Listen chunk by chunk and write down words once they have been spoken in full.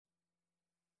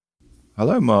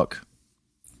Hello, Mark.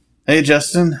 Hey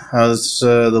Justin, how's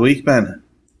the week been?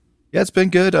 Yeah, it's been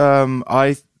good.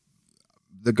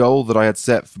 The goal that I had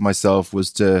set for myself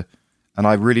was to, and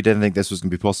I really didn't think this was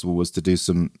going to be possible, was to do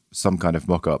some kind of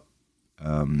mock-up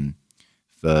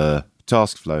for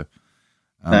TaskFlow.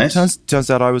 Nice. Turns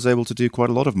out I was able to do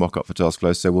quite a lot of mock-up for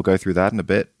TaskFlow, so we'll go through that in a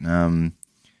bit.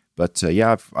 But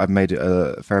I've made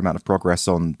a fair amount of progress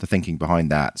on the thinking behind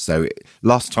that. So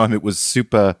last time it was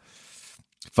super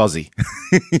fuzzy.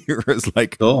 It was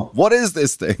like, Cool. what is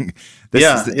this thing?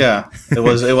 Yeah. It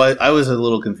was. I was a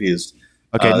little confused.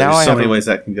 Okay, now there's I so have many ways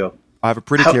that can go. I have a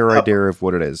pretty How, clear how, idea of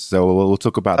what it is. So we'll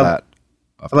talk about how that.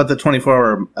 about the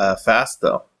 24-hour fast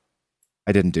though?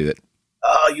 I didn't do it.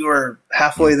 Oh, you were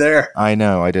halfway there. I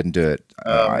know I didn't do it.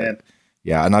 Oh man.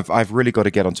 Yeah, and I've really got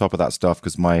to get on top of that stuff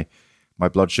because my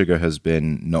blood sugar has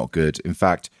been not good. In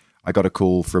fact, I got a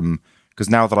call from because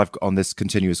now that I've got on this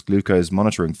continuous glucose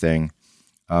monitoring thing,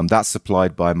 that's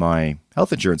supplied by my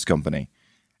health insurance company,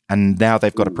 and now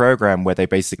they've got a program where they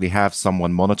basically have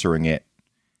someone monitoring it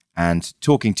and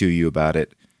talking to you about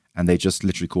it. And they just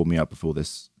literally called me up before we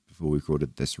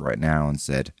recorded this right now and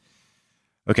said,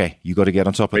 "Okay, you got to get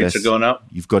on top of Rates this. are going up.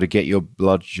 You've got to get your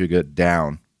blood sugar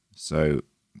down." So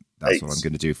that's what I'm Nice.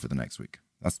 going to do for the next week.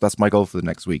 That's my goal for the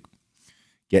next week.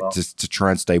 Get Well, to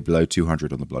try and stay below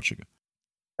 200 on the blood sugar.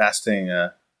 fasting.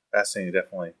 Fasting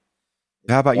definitely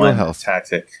How about your one health?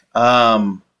 tactic.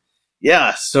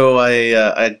 Yeah. So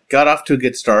I got off to a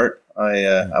good start.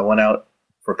 I went out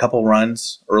for a couple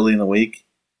runs early in the week,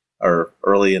 or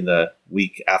early in the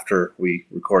week after we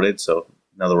recorded. So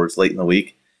in other words, late in the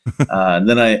week. And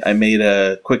then I made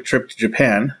a quick trip to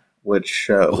Japan, which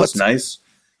was What? nice.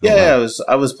 Oh, Yeah, wow.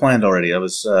 I was planned already. I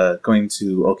was going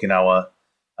to Okinawa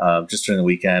just during the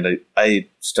weekend. I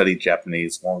studied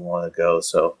Japanese long, long ago,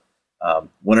 so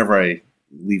whenever I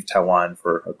leave Taiwan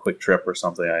for a quick trip or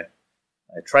something, I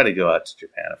try to go out to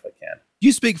Japan if I can.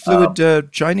 You speak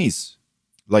fluid Chinese,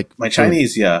 like My fluid-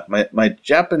 Chinese, yeah, my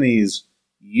Japanese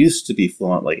used to be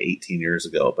fluent like 18 years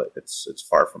ago, but it's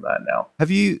far from that now.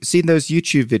 Have you seen those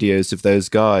YouTube videos of those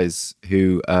guys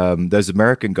who, those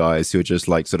American guys who are just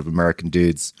like sort of American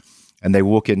dudes, and they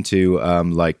walk into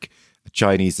like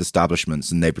Chinese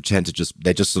establishments and they pretend to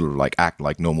they just sort of like act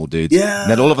like normal dudes. Yeah.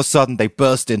 And then all of a sudden they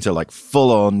burst into like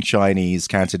full on Chinese,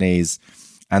 Cantonese,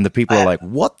 and the people are like,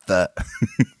 "What the?"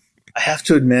 I have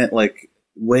to admit, like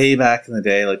way back in the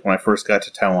day, like when I first got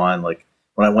to Taiwan, like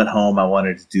when I went home, I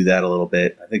wanted to do that a little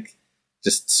bit. I think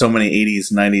just so many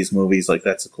 80s, 90s movies, like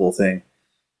that's a cool thing.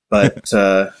 But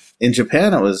in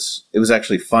Japan, it was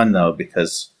actually fun though,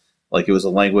 because like it was a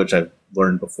language I've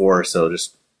learned before. So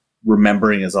just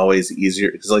remembering is always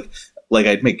easier because like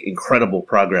I'd make incredible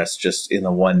progress just in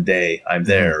the one day I'm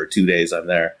there or 2 days I'm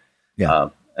there. Yeah.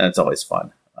 And it's always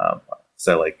fun.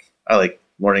 So I like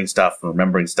learning stuff and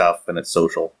remembering stuff, and it's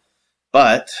social.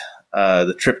 But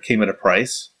the trip came at a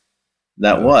price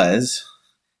that Yeah. was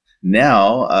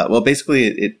now, well, basically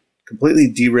it completely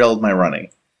derailed my running.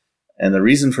 And the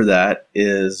reason for that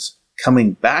is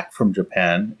coming back from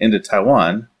Japan into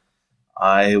Taiwan,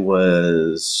 I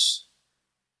was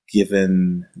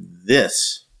given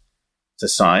this to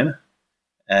sign.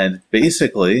 And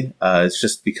basically, it's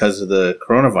just because of the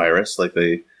coronavirus.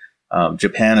 Like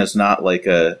Japan is not like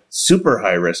a super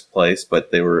high risk place,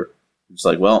 but they were just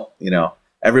like, well,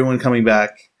 everyone coming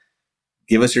back,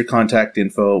 give us your contact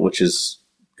info, which is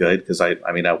good because I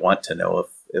mean, I want to know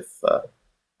if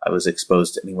I was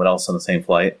exposed to anyone else on the same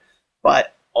flight,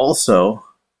 but also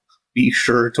be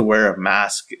sure to wear a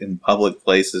mask in public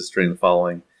places during the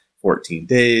following 14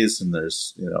 days, and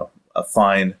there's a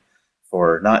fine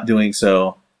for not doing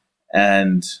so.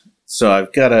 And so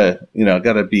I've got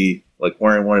to be like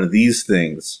wearing one of these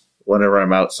things whenever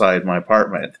I'm outside my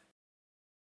apartment.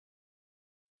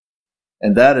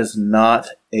 And that is not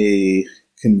a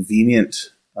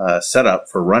convenient setup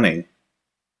for running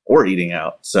or eating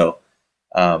out. So,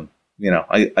 I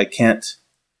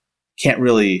can't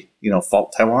really,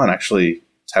 fault Taiwan. Actually,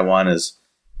 Taiwan has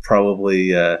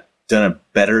probably done a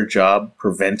better job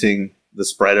preventing the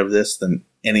spread of this than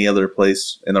any other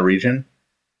place in the region.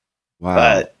 Wow.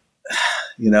 But,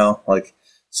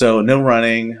 so no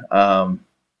running. I'm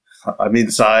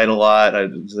inside a lot. I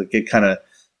get kind of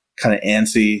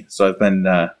antsy. So I've been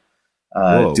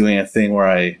Whoa. doing a thing where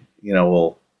I,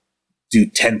 will do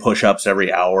 10 push-ups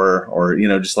every hour, or,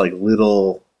 just like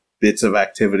little bits of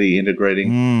activity integrating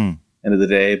Mm. into the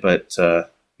day. But I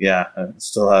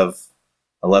still have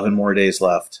 11 more days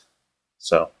left.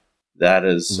 So that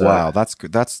is Wow, that's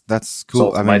good. That's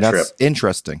cool. result I of mean, my that's trip.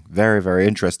 interesting. Very, very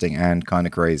interesting and kind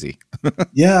of crazy.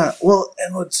 Yeah. Well,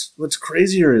 and what's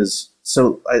crazier is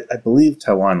so I believe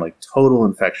Taiwan, like total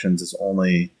infections is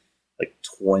only like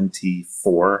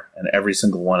 24, and every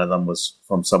single one of them was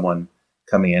from someone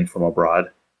coming in from abroad,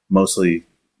 mostly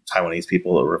Taiwanese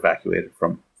people that were evacuated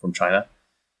from China.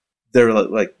 They're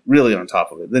like really on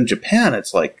top of it. Then Japan,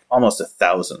 it's like almost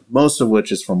 1,000, most of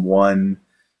which is from one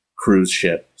cruise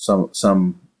ship, some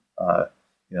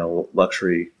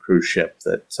luxury cruise ship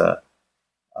that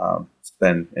it's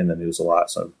been in the news a lot.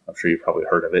 So I'm sure you've probably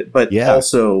heard of it. But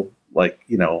also like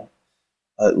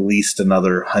at least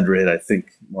another 100, I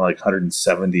think more like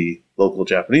 170 local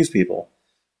Japanese people.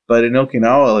 But in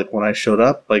Okinawa, like when I showed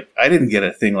up, like I didn't get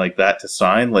a thing like that to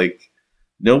sign. Like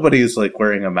nobody's like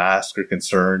wearing a mask or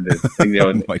concerned. And,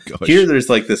 Oh my gosh. Here there's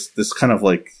like this kind of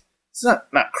like, it's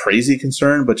not crazy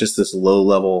concern, but just this low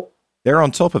level. They're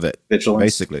on top of it, vigilance.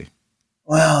 basically.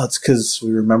 Well, it's because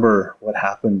we remember what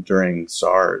happened during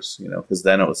SARS, because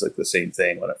then it was like the same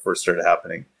thing when it first started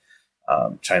happening.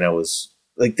 China was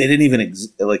like, they didn't even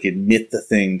admit the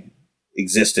thing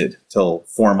existed till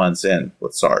 4 months in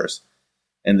with SARS.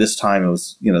 And this time it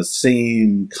was,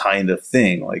 same kind of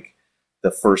thing. Like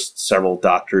the first several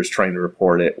doctors trying to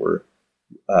report it were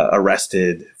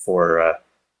arrested for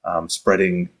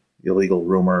spreading illegal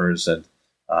rumors. And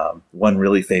one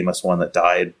really famous one that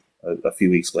died a few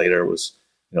weeks later was,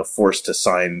 forced to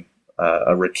sign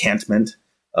a recantment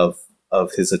of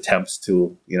his attempts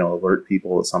to, alert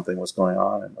people that something was going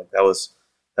on. And like that was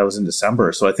in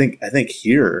December. So I think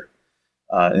here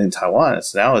in Taiwan,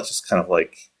 it's just kind of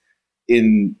like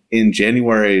in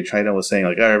January, China was saying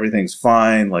like, oh, everything's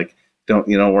fine. Like, don't,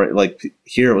 worry. Like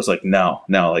here it was like, no,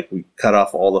 like we cut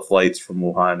off all the flights from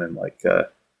Wuhan and like, I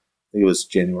think it was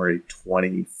January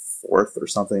 24th or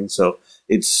something. So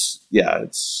it's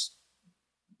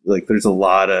like there's a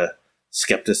lot of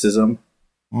skepticism.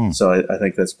 So I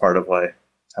think that's part of why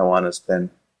Taiwan has been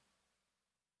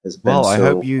well, I so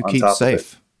hope you on keep top of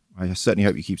safe. I certainly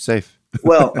hope you keep safe.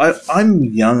 Well, I'm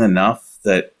young enough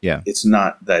that it's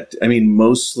not that. I mean,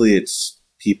 mostly it's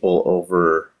people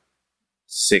over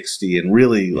 60 and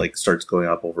really like starts going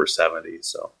up over 70.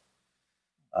 So,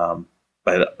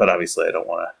 but obviously I don't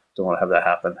want to have that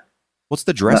happen. What's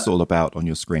the dress all about on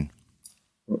your screen?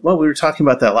 Well, we were talking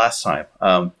about that last time.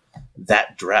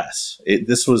 That dress.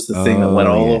 This was the thing that went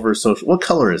all over social. What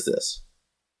color is this?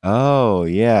 Oh,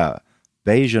 yeah.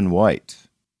 Beige and white.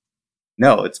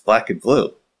 No, it's black and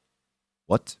blue.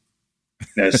 What?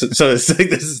 No, so it's like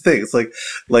this is the thing. It's like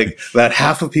about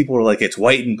half of people were like, it's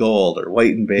white and gold or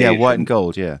white and beige. Yeah, white and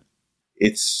gold, yeah.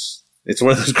 It's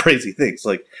one of those crazy things.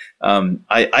 Like,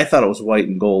 I thought it was white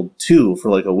and gold too for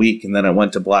like a week, and then I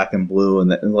went to black and blue,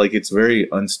 and like it's very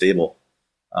unstable.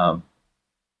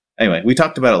 Anyway, we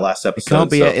talked about it last episode. It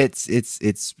can't be. So.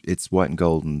 It's white and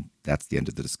gold, and that's the end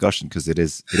of the discussion because it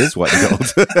is white and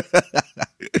gold.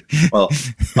 Well,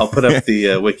 I'll put up the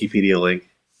Wikipedia link.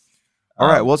 All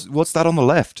right, what's that on the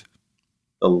left?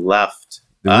 The left.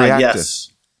 The reactor.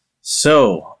 Yes.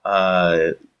 So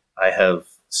I have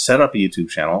set up a YouTube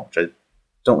channel, which I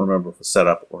don't remember if it was set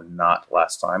up or not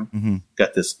last time. Mm-hmm.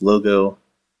 Got this logo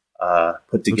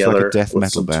put together like a death with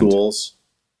metal some band. tools.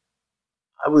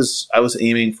 I was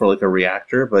aiming for like a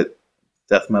reactor, but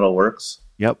death metal works.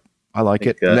 Yep, I like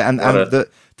it. And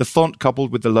the font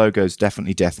coupled with the logo is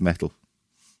definitely death metal.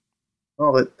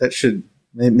 Well, that should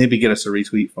maybe get us a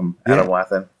retweet from Adam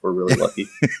Wathan. We're really lucky.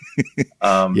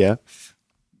 Yeah.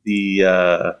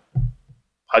 The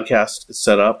podcast is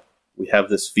set up. We have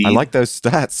this feed. I like those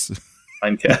stats.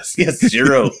 Mindcast. Yes,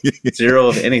 zero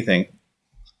of anything.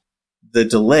 The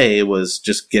delay was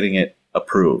just getting it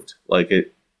approved. Like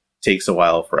it takes a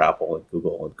while for Apple and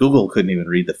Google. And Google couldn't even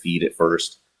read the feed at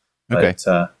first. Okay.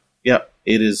 But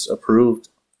it is approved,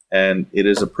 and it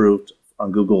is approved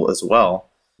on Google as well.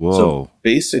 Whoa. So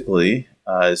basically,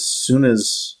 as soon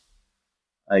as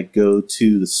I go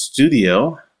to the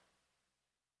studio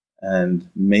and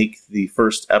make the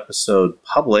first episode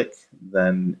public,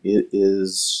 then it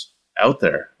is out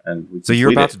there. And so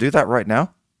you're about to do that right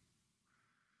now?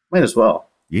 Might as well.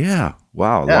 Yeah.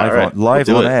 Wow. Yeah, live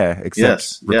on air,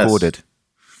 except recorded.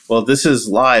 Yes. Well, this is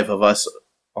live of us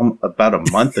about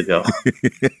a month ago,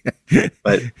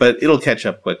 but it'll catch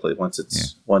up quickly once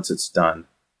it's done.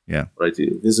 Yeah. What I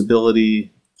do,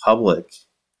 visibility, public,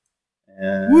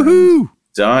 and woohoo!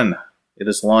 Done. It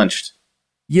is launched.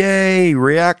 Yay!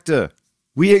 Reactor.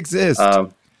 We exist.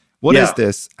 What is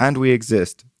this? And we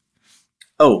exist.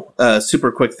 Oh,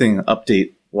 super quick thing,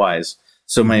 update wise.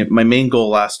 So my main goal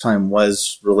last time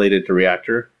was related to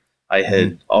Reactor. I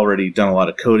had already done a lot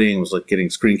of coding, was like getting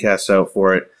screencasts out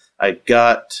for it. I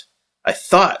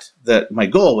thought that my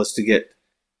goal was to get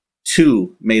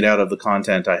 2 made out of the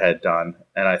content I had done.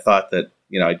 And I thought that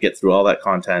I'd get through all that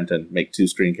content and make 2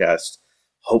 screencasts.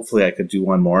 Hopefully I could do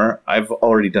one more. I've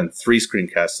already done 3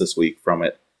 screencasts this week from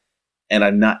it, and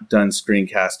I'm not done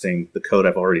screencasting the code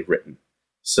I've already written.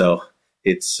 So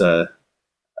it's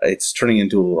turning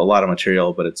into a lot of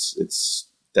material, but it's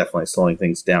definitely slowing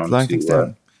things down.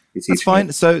 That's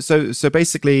fine. So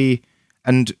basically,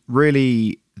 and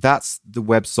really, that's the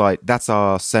website. That's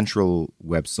our central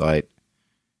website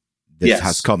that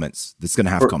has comments. That's going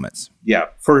to have comments. Yeah.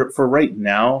 For right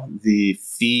now, the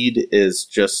feed is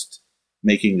just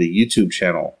making the YouTube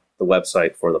channel the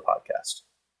website for the podcast.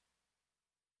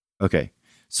 Okay.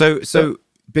 So,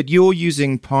 but you're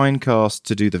using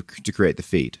Pinecast to create the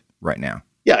feed right now.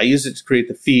 Yeah, I use it to create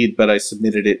the feed, but I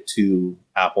submitted it to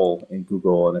Apple and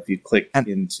Google. And if you click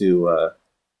into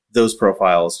those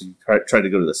profiles, you try to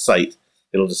go to the site,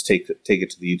 it'll just take it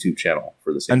to the YouTube channel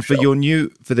for the same. And for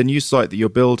the new site that you're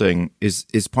building, is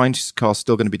Pinecast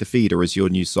still going to be the feed, or is your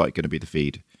new site going to be the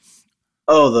feed?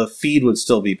 Oh, the feed would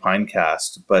still be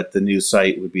Pinecast, but the new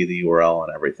site would be the URL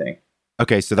and everything.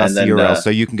 Okay, so that's the URL. So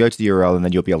you can go to the URL, and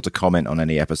then you'll be able to comment on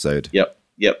any episode. Yep.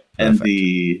 Perfect.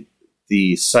 And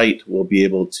the site will be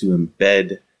able to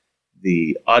embed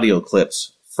the audio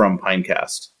clips from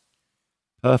Pinecast.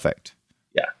 Perfect.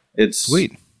 Yeah, it's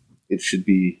sweet. It should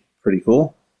be pretty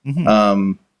cool.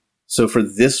 Mm-hmm. So for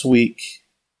this week,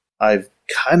 I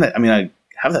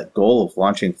have that goal of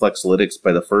launching Flexalytics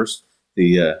by the 1st,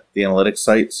 the analytics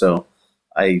site. So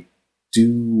I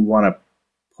do want to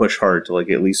push hard to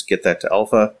at least get that to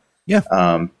alpha.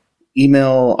 Yeah.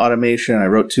 Email automation. I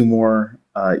wrote 2 more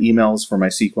emails for my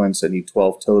sequence. I need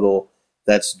 12 total.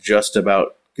 That's just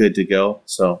about good to go.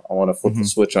 So I want to flip the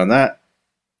switch on that.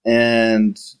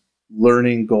 And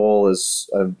learning goal is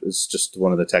just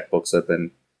one of the tech books I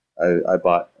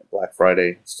bought Black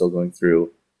Friday, still going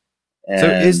through. And so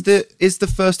is the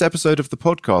first episode of the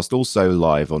podcast also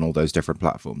live on all those different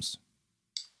platforms?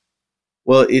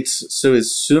 Well,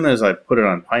 as soon as I put it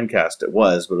on Pinecast, it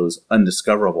was, but it was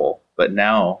undiscoverable. But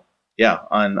now,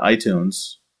 on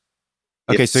iTunes,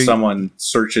 if someone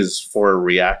searches for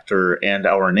Reactor and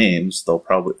our names, they'll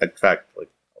probably, in fact, I'll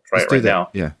try it right now.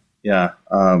 Yeah. Yeah.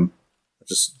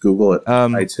 Just Google it,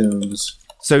 iTunes.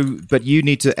 So, but you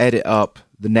need to edit up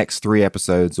the next 3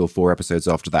 episodes or 4 episodes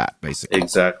after that, basically.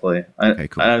 Exactly. Okay,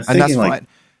 cool. I'm thinking, that's fine.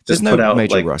 Just no put out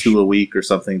major rush. 2 a week or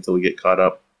something until we get caught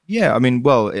up. Yeah, I mean,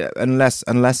 well, unless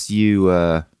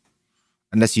you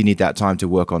need that time to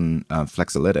work on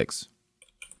Flexalytics.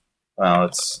 Well,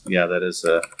 that is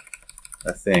a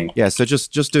thing. Yeah, so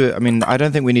just do it. I mean, I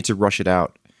don't think we need to rush it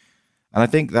out, and I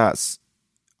think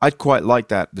I'd quite like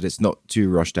that it's not too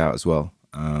rushed out as well.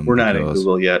 We're not in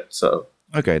Google yet, so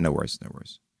okay, no worries.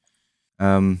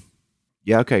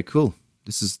 Yeah, okay, cool.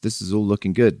 This is all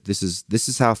looking good. This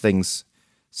is how things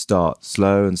start,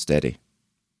 slow and steady.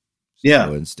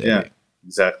 Yeah,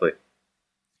 exactly.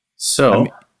 So,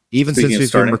 even since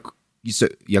we've been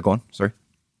go on. Sorry.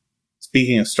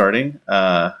 Speaking of starting,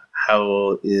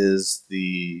 how is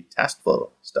the task flow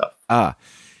stuff?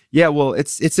 Yeah. Well,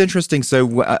 it's interesting.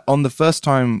 So on the first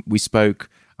time we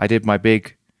spoke, I did my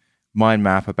big mind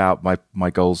map about my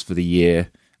goals for the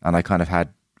year, and I kind of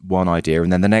had one idea,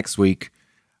 and then the next week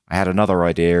I had another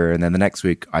idea, and then the next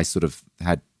week I sort of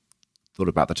had thought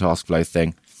about the task flow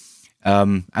thing.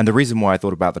 And the reason why I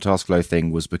thought about the task flow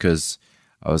thing was because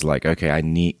I was like, okay, I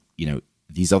need,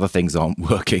 these other things aren't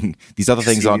working. These other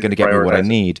things aren't going to get me what I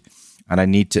need. And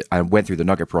I went through the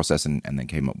nugget process and then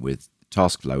came up with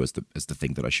task flow as the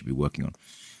thing that I should be working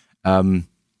on.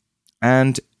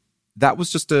 And that was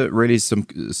just really some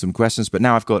questions, but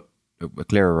now I've got a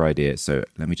clearer idea. So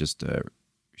let me just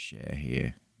share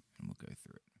here and we'll go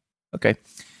through it. Okay.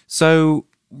 So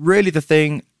really the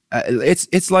thing, it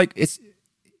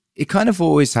kind of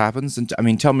always happens. And I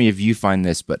mean, tell me if you find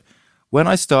this, but when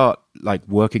I start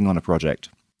working on a project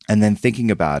and then thinking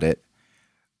about it,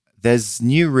 there's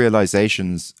new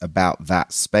realizations about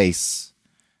that space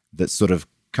that sort of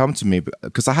come to me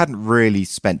because I hadn't really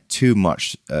spent too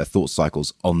much thought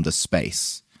cycles on the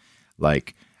space.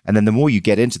 And then the more you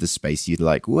get into the space, you're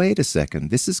like, wait a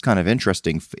second, this is kind of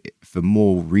interesting for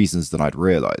more reasons than I'd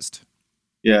realized.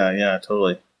 Yeah,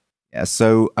 totally. Yeah,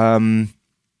 so, and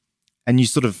you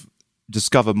sort of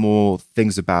discover more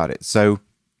things about it. So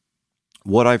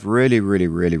what I've really, really,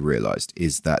 really realized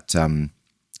is that...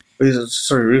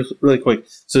 Sorry, really quick.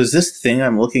 So is this thing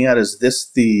I'm looking at, is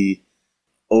this the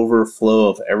overflow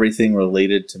of everything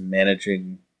related to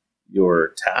managing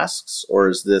your tasks, or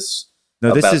is this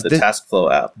the task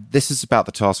flow app? This is about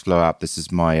the task flow app. This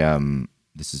is my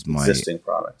existing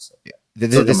products.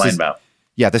 The mind map.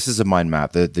 Yeah, this is a mind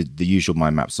map, the usual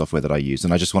mind map software that I use,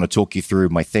 and I just want to talk you through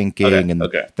my thinking, then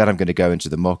I'm going to go into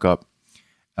the mock-up.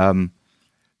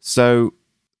 So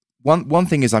one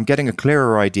thing is I'm getting a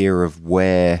clearer idea of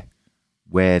where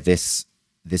this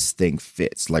thing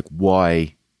fits, like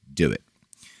why do it.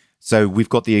 So we've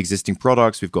got the existing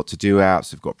products, we've got to-do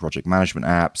apps, we've got project management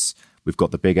apps, we've got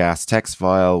the big ass text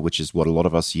file, which is what a lot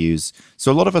of us use.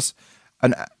 So a lot of us,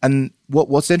 and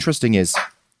what's interesting is,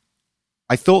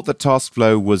 I thought that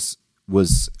TaskFlow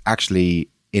was actually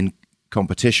in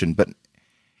competition, but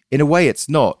in a way it's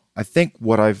not. I think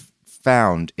what I've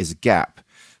found is a gap.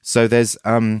 So there's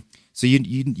so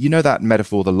you know that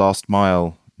metaphor, the last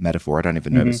mile metaphor. I don't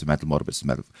even know if it's a mental model, but it's a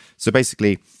metaphor. So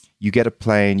basically, you get a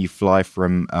plane, you fly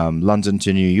from London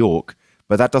to New York,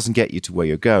 but that doesn't get you to where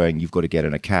you're going. You've got to get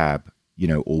in a cab,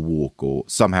 or walk, or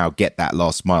somehow get that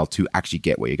last mile to actually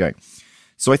get where you're going.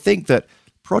 So I think that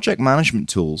project management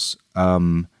tools,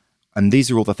 and these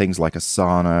are all the things like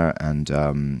Asana and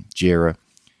Jira,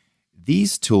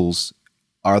 these tools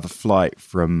are the flight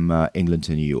from England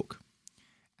to New York.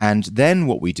 And then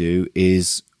what we do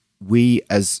is we,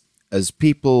 as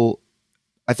people,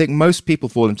 I think most people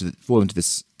fall into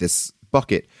this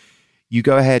bucket. You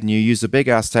go ahead and you use a big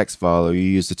ass text file, or you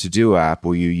use a to-do app,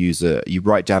 or you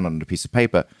write down on a piece of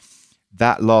paper.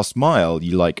 That last mile,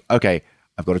 you like, okay,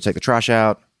 I've got to take the trash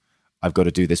out. I've got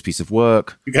to do this piece of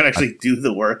work. You can actually do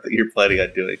the work that you're planning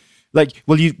on doing.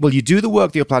 You do the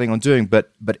work that you're planning on doing,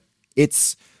 but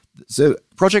it's so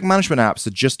project management apps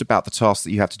are just about the tasks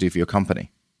that you have to do for your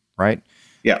company, right?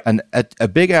 Yeah. And a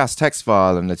big ass text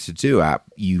file and a to-do app,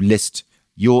 you list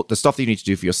the stuff that you need to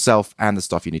do for yourself and the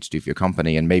stuff you need to do for your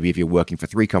company. And maybe if you're working for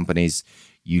 3 companies,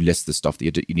 you list the stuff that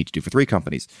you need to do for 3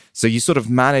 companies. So you sort of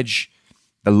manage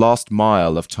the last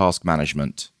mile of task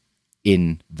management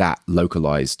in that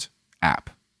localized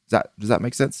app. Does that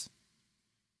make sense?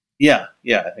 Yeah,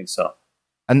 I think so.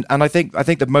 And I think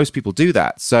that most people do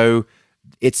that. So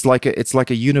it's like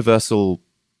a universal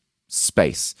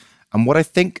space. And what I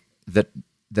think that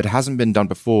hasn't been done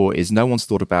before is no one's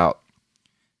thought about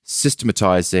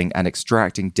systematizing and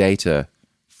extracting data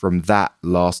from that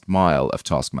last mile of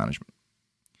task management,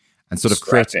 and sort of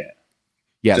creating it.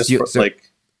 Yeah,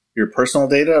 like your personal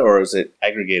data, or is it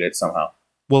aggregated somehow?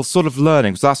 Well, sort of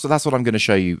learning. So that's what I'm going to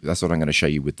show you. That's what I'm going to show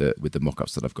you with the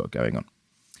mock-ups that I've got going on.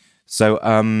 So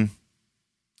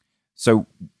so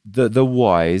the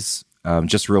whys,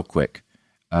 just real quick.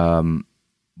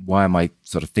 Why am I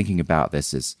sort of thinking about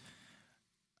this is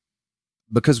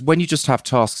because when you just have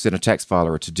tasks in a text file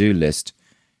or a to-do list,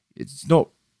 you're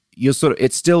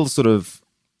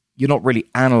not really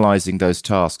analyzing those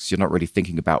tasks. You're not really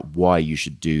thinking about why you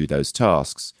should do those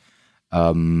tasks.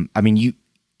 I mean,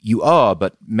 you are,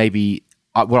 but maybe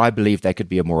what I believe there could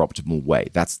be a more optimal way.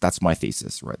 That's my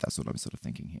thesis, right? That's what I'm sort of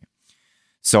thinking here.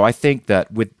 So I think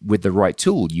that with the right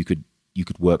tool, you could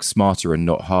work smarter and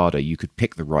not harder. You could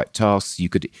pick the right tasks. You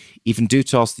could even do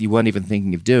tasks that you weren't even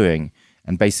thinking of doing,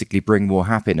 and basically bring more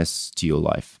happiness to your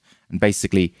life, and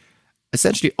basically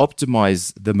essentially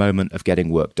optimize the moment of getting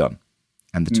work done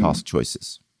and the task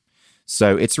choices.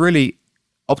 So it's really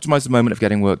optimize the moment of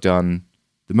getting work done,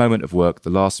 the moment of work,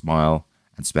 the last mile,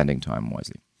 and spending time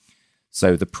wisely.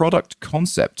 So the product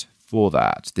concept for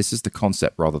that, this is the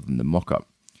concept rather than the mock-up,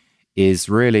 is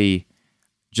really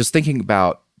just thinking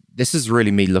about, this is really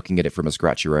me looking at it from a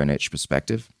scratch your own itch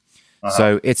perspective.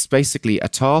 So it's basically a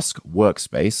task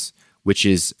workspace, which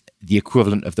is the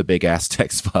equivalent of the big ass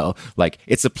text file. Like,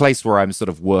 it's a place where I'm sort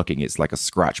of working. It's like a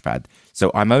scratch pad.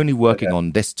 So I'm only working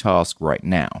on this task right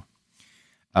now.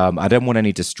 I don't want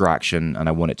any distraction, and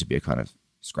I want it to be a kind of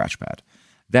scratch pad.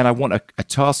 Then I want a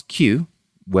task queue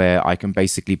where I can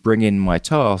basically bring in my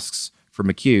tasks from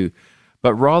a queue.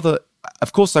 But rather,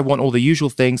 of course, I want all the usual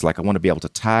things, like I want to be able to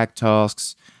tag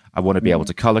tasks. I want to be able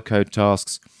to color code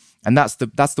tasks. And that's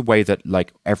the way that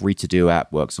like every to-do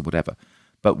app works or whatever.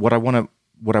 But what I want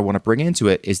to bring into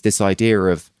it is this idea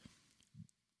of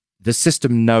the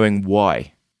system knowing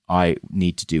why I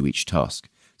need to do each task.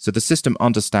 So the system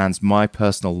understands my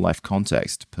personal life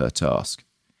context per task.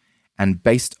 And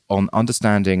based on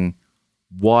understanding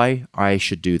why I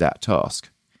should do that task,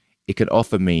 it can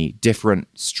offer me different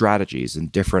strategies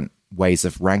and different ways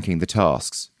of ranking the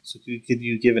tasks. So could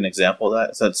you give an example of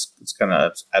that? So it's kind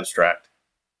of abstract.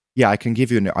 Yeah, I can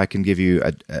give you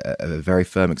a very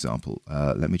firm example.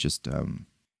 Let me just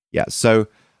So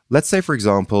let's say, for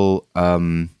example,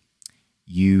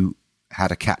 you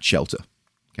had a cat shelter.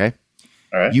 Okay,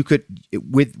 all right. You could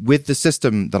with the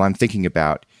system that I'm thinking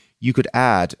about, you can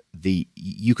add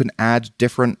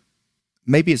different.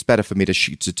 Maybe it's better for me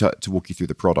to walk you through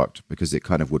the product because it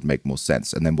kind of would make more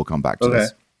sense, and then we'll come back to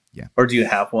this. Yeah. Or do you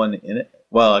have one in it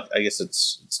Well, I guess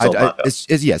it's still mock-up.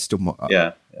 It's still mock-up.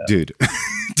 Yeah. Dude,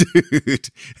 dude,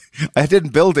 I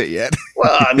didn't build it yet.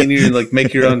 Well, I mean, you like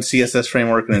make your own CSS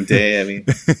framework in a day. I mean,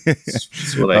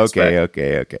 that's what I expect.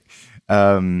 Okay.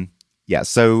 Yeah.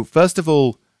 So first of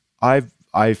all, I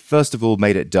first of all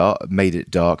made it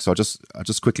dark. So I'll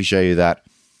just quickly show you that.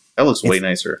 That looks way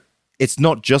nicer. It's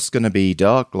not just going to be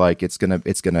dark, like it's gonna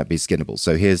be skinnable.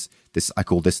 So here's this. I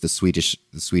call this the Swedish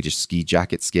ski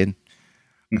jacket skin.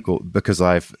 Because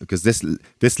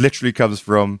this literally comes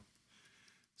from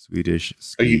Swedish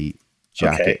ski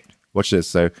jacket. Okay. Watch this.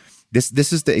 So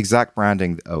this is the exact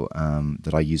branding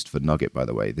that I used for Nugget, by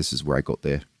the way. This is where I got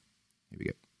there. Here we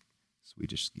go.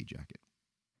 Swedish ski jacket.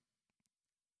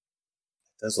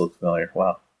 It does look familiar.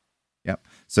 Wow. Yeah.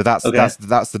 So that's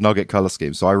the Nugget color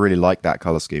scheme. So I really like that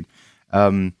color scheme.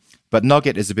 But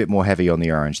Nugget is a bit more heavy on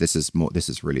the orange. This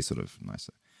is really sort of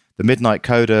nicer. The Midnight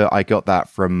Coder, I got that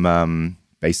from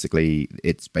basically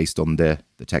it's based on the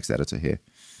text editor here.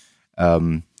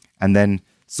 And then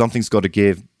Something's Got to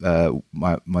Give.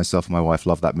 Myself and my wife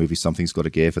love that movie, Something's Got to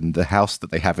Give, and the house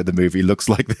that they have in the movie looks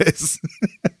like this.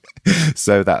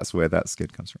 So that's where that skin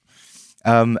comes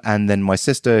from. And then my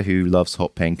sister, who loves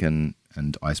hot pink and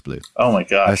ice blue. Oh my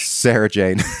gosh, Sarah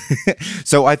Jane.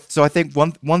 So I think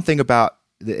one thing about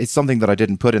it's something that I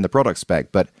didn't put in the product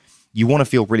spec, but you want to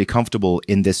feel really comfortable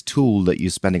in this tool that you're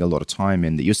spending a lot of time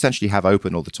in, that you essentially have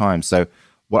open all the time. So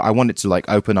what I want it to like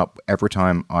open up every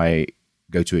time I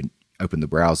go to open the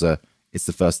browser. It's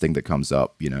the first thing that comes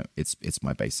up. You know, it's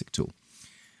my basic tool.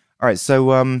 All right.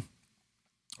 So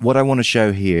what I want to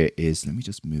show here is, let me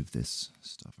just move this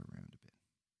stuff around a bit.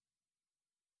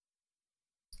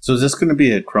 So is this going to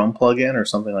be a Chrome plugin or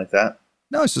something like that?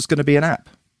 No, it's just going to be an app.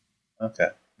 Okay.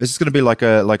 This is going to be like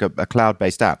a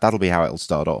cloud-based app. That'll be how it'll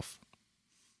start off.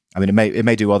 I mean, it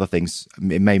may do other things.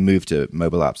 It may move to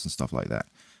mobile apps and stuff like that,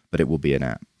 but it will be an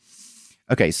app.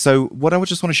 Okay, so what I would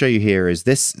just want to show you here is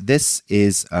this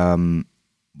is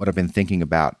what I've been thinking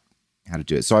about how to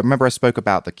do it. So I remember I spoke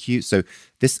about the queue. So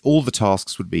all the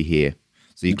tasks would be here.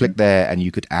 So you click there and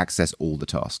you could access all the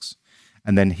tasks.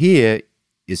 And then here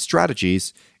is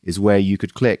strategies, is where you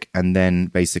could click and then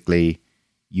basically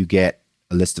you get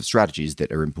a list of strategies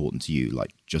that are important to you,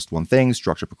 like just one thing,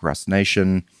 structure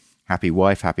procrastination, happy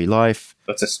wife, happy life.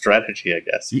 That's a strategy, I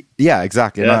guess. Yeah,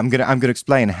 exactly. Yeah. And I'm gonna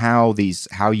explain how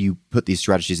you put these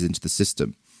strategies into the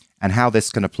system and how this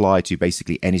can apply to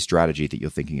basically any strategy that you're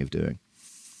thinking of doing.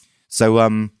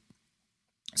 So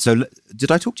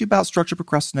did I talk to you about structure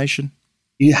procrastination?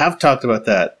 You have talked about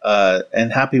that.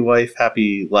 And happy wife,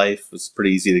 happy life was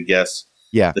pretty easy to guess.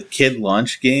 Yeah. The kid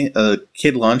launch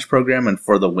program, and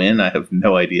For the Win, I have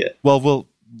no idea. Well,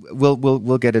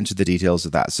 we'll get into the details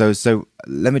of that. So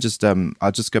let me just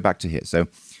I'll just go back to here. So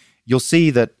you'll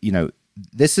see that, you know,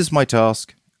 this is my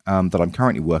task that I'm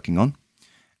currently working on.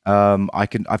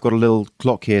 I've got a little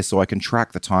clock here so I can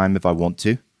track the time if I want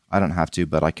to. I don't have to,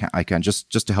 but I can just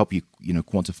to help you, you know,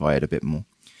 quantify it a bit more.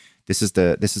 This is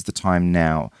the time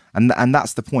now. And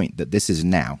that's the point, that this is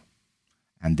now.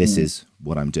 And this is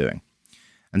what I'm doing.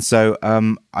 And so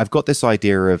I've got this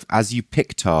idea of, as you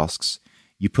pick tasks,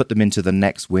 you put them into the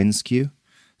next wins queue.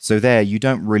 So there, you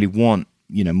don't really want,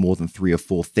 you know, more than 3 or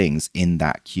 4 things in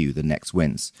that queue, the next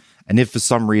wins. And if for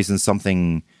some reason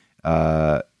something,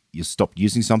 you stopped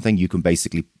using something, you can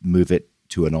basically move it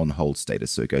to an on-hold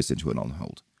status. So it goes into an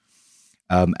on-hold.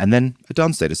 And then a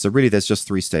done status. So really, there's just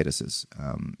 3 statuses.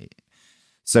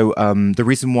 So the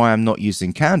reason why I'm not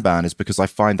using Kanban is because I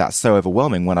find that so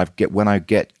overwhelming. When I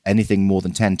get anything more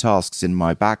than 10 tasks in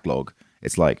my backlog,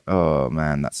 it's like, oh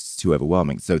man, that's too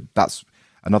overwhelming. So that's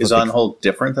another. Is on hold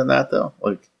different than that though?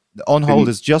 Like on hold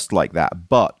is just like that,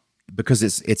 but because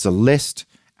it's a list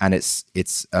and it's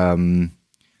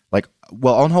like,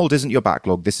 well, on hold isn't your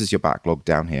backlog. This is your backlog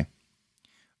down here,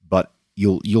 but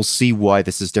you'll see why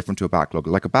this is different to a backlog.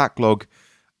 Like a backlog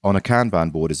on a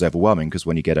Kanban board is overwhelming because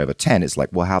when you get over 10, it's like,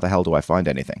 well, how the hell do I find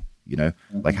anything? You know,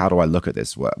 like, how do I look at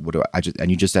this? What do and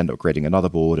you just end up creating another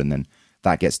board, and then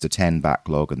that gets to 10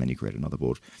 backlog, and then you create another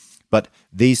board. But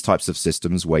these types of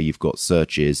systems where you've got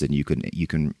searches and you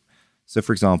can, so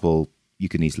for example, you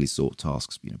can easily sort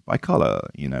tasks, you know, by color,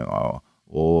 you know,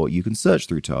 or you can search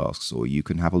through tasks, or you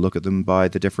can have a look at them by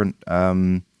the different,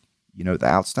 you know, the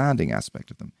outstanding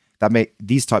aspect of them.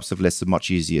 These types of lists are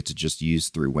much easier to just use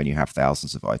through when you have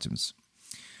thousands of items.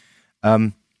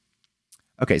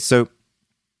 Okay, so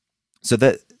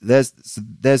there's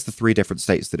the 3 different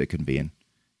states that it can be in.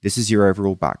 This is your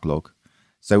overall backlog.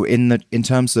 So in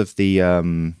terms of the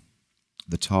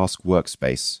task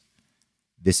workspace,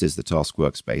 this is the task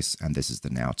workspace, and this is the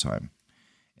now time.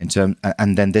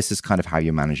 And then this is kind of how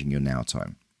you're managing your now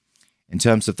time. In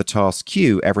terms of the task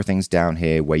queue, everything's down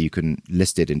here where you can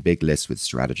list it in big lists with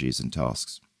strategies and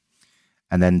tasks.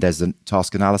 And then there's a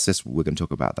task analysis. We're going to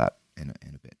talk about that in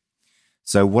a bit.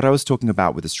 So what I was talking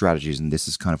about with the strategies, and this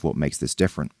is kind of what makes this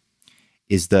different,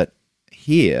 is that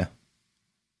here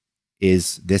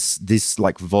is this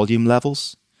like volume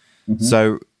levels. Mm-hmm.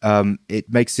 So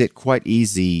it makes it quite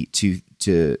easy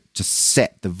to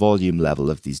set the volume level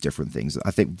of these different things.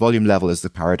 I think volume level is the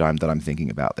paradigm that I'm thinking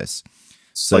about this.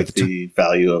 So like the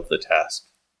value of the task.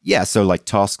 Yeah, so like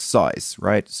task size,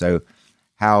 right? So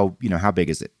how big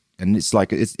is it? And it's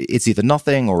like it's either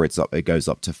nothing or it goes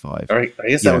up to 5. All right, I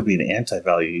guess that would be an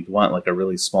anti-value. You'd want like a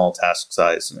really small task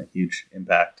size and a huge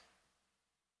impact.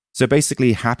 So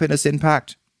basically happiness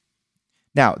impact.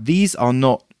 Now, these are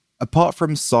not, apart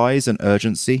from size and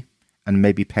urgency and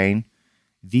maybe pain,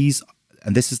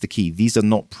 and this is the key, these are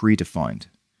not predefined.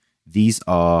 These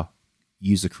are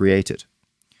user created.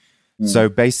 So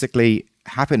basically,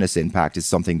 happiness impact is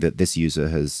something that this user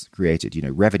has created.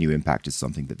 Revenue impact is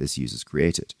something that this user's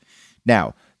created.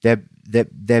 Now,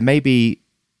 there may be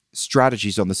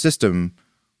strategies on the system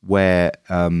where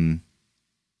it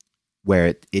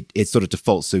sort of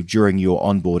defaults. So during your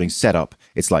onboarding setup,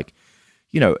 it's like,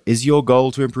 is your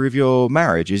goal to improve your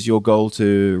marriage? Is your goal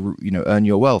to, earn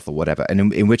your wealth or whatever?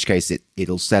 And in which case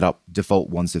it'll set up default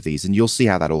ones of these. And you'll see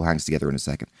how that all hangs together in a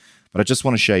second. But I just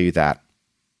want to show you that.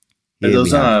 Are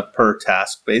those on a per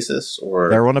task basis,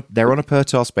 or they're on a per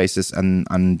task basis,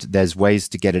 and there's ways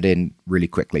to get it in really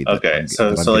quickly. Okay,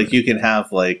 so like you can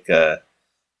have like I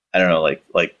don't know,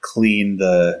 like clean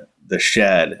the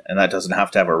shed, and that doesn't have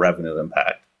to have a revenue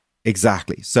impact.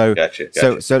 Exactly. So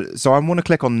gotcha. So I want to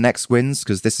click on next wins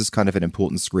because this is kind of an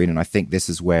important screen, and I think this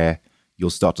is where you'll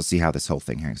start to see how this whole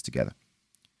thing hangs together.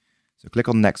 So click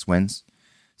on next wins.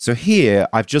 So here,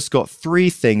 I've just got 3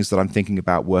 things that I'm thinking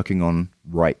about working on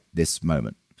right this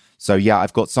moment. So yeah,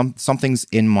 I've got some things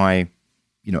in my,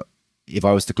 if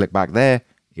I was to click back there,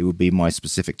 it would be my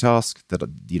specific task that,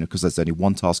 because there's only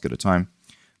one task at a time.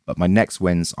 But my next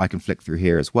wins, I can flick through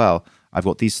here as well. I've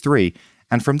got these 3.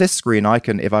 And from this screen, I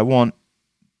can, if I want,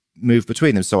 move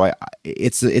between them. So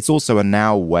it's also a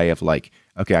now way of like,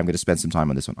 okay, I'm going to spend some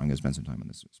time on this one. I'm going to spend some time on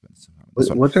this one.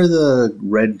 What are the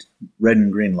red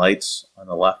and green lights on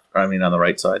the left? I mean, on the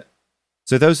right side.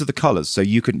 So those are the colors. So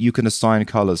you can assign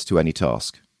colors to any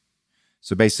task.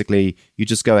 So basically, you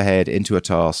just go ahead into a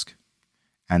task,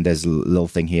 and there's a little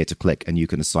thing here to click, and you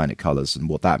can assign it colors. And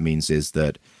what that means is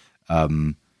that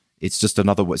it's just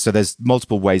another way. So there's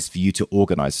multiple ways for you to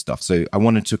organize stuff. So I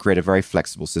wanted to create a very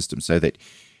flexible system so that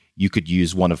you could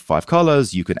use one of 5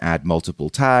 colors. You can add multiple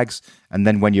tags, and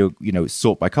then when you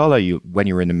sort by color, when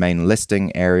you're in the main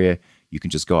listing area, you can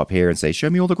just go up here and say, "Show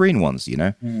me all the green ones."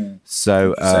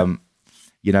 So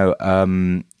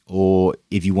or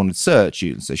if you wanted search,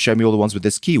 you can say, "Show me all the ones with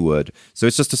this keyword." So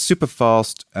it's just a super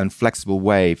fast and flexible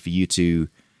way for you to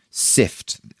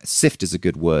sift. Sift is a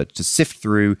good word, to sift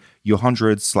through your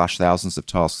hundreds/thousands of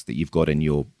tasks that you've got in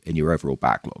your overall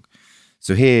backlog.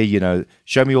 So here,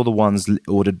 show me all the ones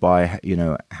ordered by,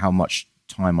 how much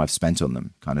time I've spent on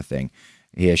them, kind of thing.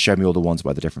 Here, show me all the ones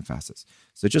by the different facets.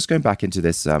 So just going back into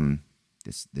this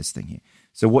this thing here.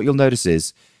 So what you'll notice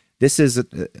is this is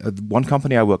one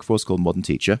company I work for is called Modern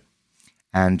Teacher,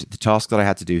 and the task that I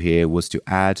had to do here was to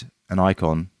add an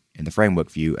icon in the framework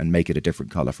view and make it a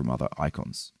different color from other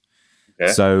icons.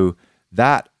 Okay. So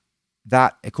that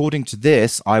according to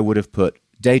this, I would have put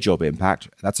day job impact.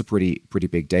 That's a pretty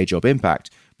big day job impact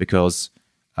because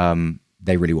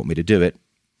they really want me to do it.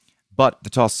 But the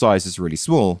task size is really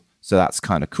small, so that's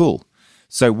kind of cool.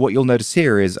 So what you'll notice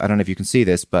here is, I don't know if you can see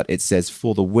this, but it says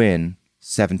for the win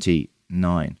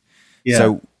 79.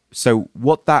 Yeah. So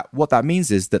what that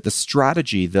means is that the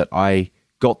strategy that I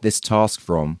got this task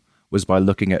from was by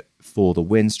looking at for the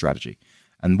win strategy.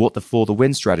 And what the for the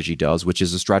win strategy does, which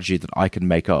is a strategy that I can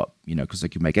make up, because I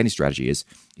can make any strategy, is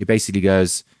it basically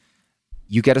goes,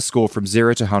 you get a score from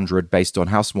 0 to 100 based on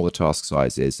how small the task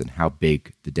size is and how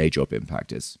big the day job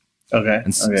impact is. Okay.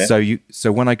 And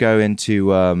so when I go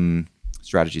into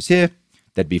strategies here,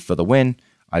 that'd be for the win.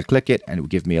 I'd click it and it would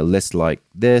give me a list like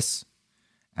this,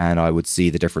 and I would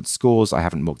see the different scores. I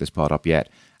haven't mocked this part up yet.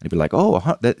 And it'd be like,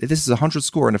 oh, this is a 100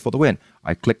 score and for the win.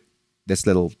 I click this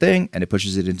little thing and it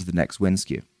pushes it into the next wins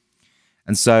queue.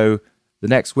 And so the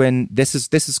next win, this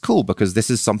is cool because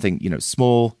this is something,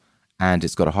 small and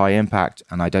it's got a high impact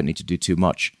and I don't need to do too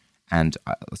much. And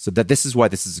so this is why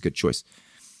this is a good choice.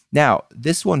 Now,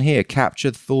 this one here, capture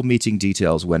the full meeting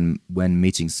details when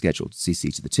meetings scheduled,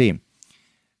 CC to the team.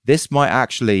 This might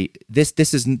actually, this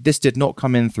did not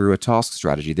come in through a task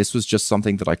strategy. This was just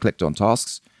something that I clicked on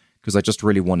tasks because I just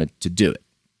really wanted to do it.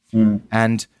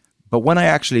 And But when I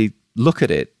actually look at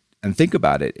it and think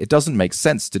about it, it doesn't make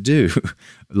sense to do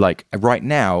like right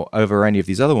now over any of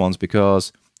these other ones,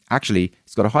 because actually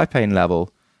it's got a high pain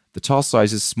level, the task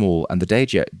size is small, and the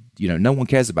data, no one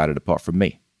cares about it apart from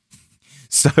me.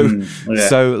 So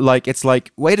like, it's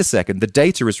like, wait a second, the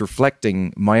data is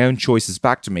reflecting my own choices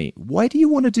back to me. Why do you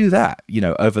want to do that,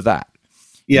 over that?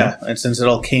 Yeah, and since it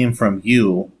all came from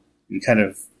you kind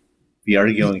of be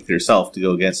arguing with yourself to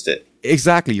go against it.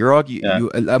 Exactly, you're arguing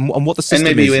on what the system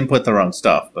and maybe is. you input the wrong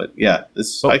stuff, but yeah,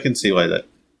 I can see why that.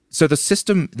 So the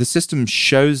system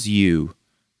shows you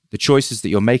the choices that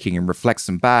you're making and reflects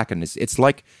them back, and it's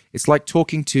like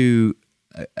talking to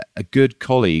a good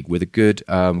colleague with a good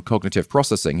cognitive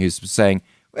processing who's saying,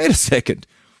 "Wait a second,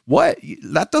 why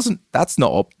that's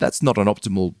not an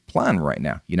optimal plan right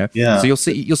now." Yeah. So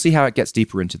you'll see how it gets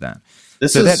deeper into that.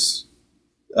 This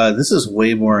is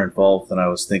way more involved than I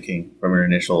was thinking from your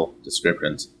initial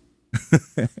descriptions.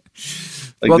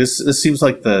 This seems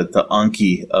like the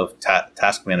Anki of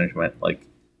task management, like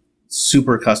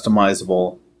super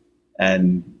customizable,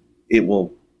 and it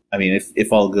will. I mean,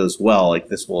 if all goes well, like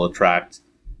this will attract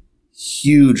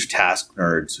huge task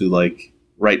nerds who like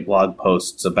write blog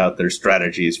posts about their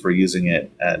strategies for using it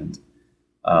and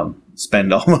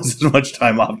spend almost as much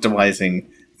time optimizing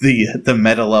the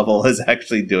meta level as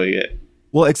actually doing it.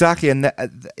 Well, exactly, and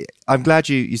I'm glad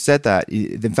you said that.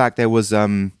 In fact, there was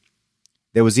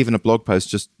even a blog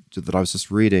post that I was just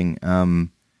reading.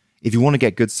 If you want to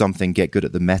get good at something, get good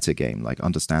at the meta game, like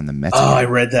understand the meta. Oh, I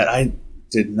read that. I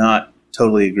did not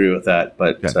totally agree with that,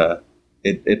 but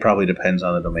it probably depends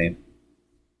on the domain.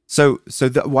 So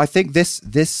I think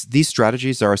these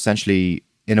strategies are essentially,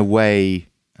 in a way,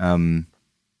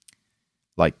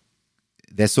 like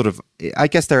they're sort of. I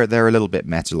guess they're a little bit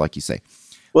meta, like you say.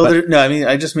 Well, I mean,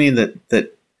 I just mean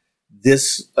that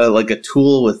this like a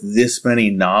tool with this many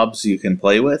knobs you can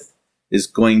play with is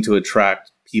going to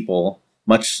attract people.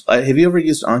 Much. Have you ever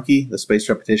used Anki, the spaced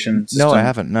repetition system? No, I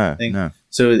haven't. No.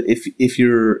 So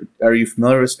are you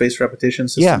familiar with spaced repetition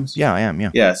systems? Yeah, I am.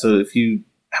 Yeah. So if you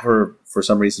ever, for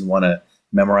some reason, want to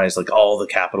memorize like all the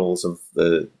capitals of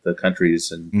the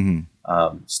countries and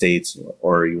states,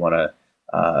 or you want to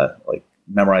like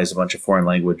memorize a bunch of foreign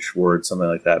language words, something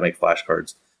like that, make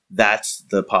flashcards, that's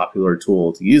the popular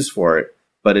tool to use for it.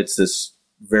 But it's this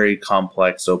very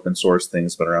complex open source thing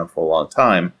that's been around for a long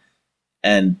time.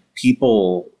 And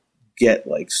people get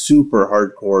like super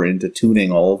hardcore into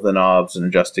tuning all of the knobs and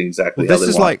adjusting exactly how they want. This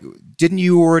is like, didn't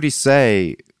you already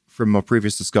say from our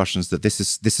previous discussions that this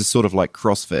is sort of like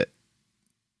CrossFit?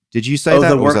 Did you say that?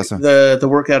 The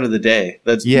workout of the day.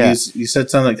 That's you said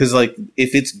something, because like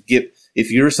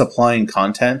if you're supplying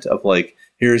content of like,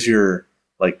 here's your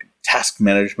like task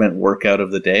management workout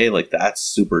of the day, like that's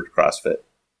super CrossFit.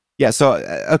 Yeah. So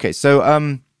okay.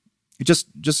 So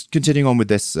just continuing on with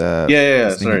this.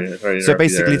 Sorry. So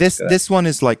basically, this one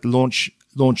is like launch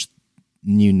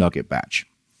new nugget batch.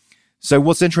 So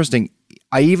what's interesting,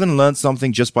 I even learned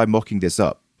something just by mocking this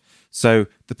up. So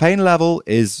the pain level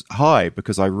is high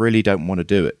because I really don't want to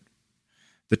do it.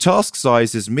 The task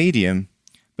size is medium,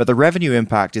 but the revenue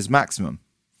impact is maximum.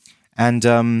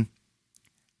 And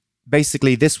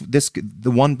basically,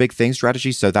 the one big thing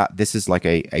strategy. So that this is like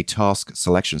a task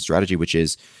selection strategy, which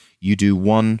is you do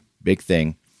one big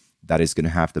thing that is going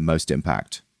to have the most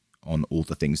impact on all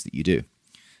the things that you do.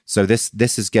 So this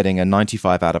is getting a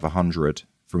 95 out of 100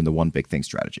 from the one big thing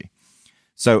strategy.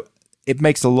 So it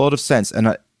makes a lot of sense, and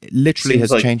it literally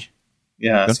has changed.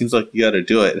 Yeah, it seems like you got to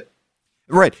do it.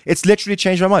 Right, it's literally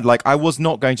changed my mind. Like I was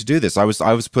not going to do this. I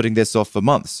was putting this off for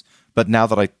months, but now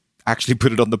that I actually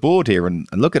put it on the board here and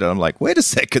look at it, I'm like, wait a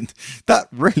second, that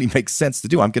really makes sense to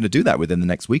do. I'm going to do that within the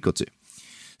next week or two.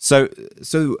 So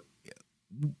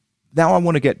now I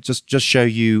want to just show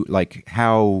you like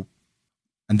how,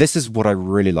 and this is what I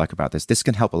really like about this. This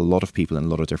can help a lot of people in a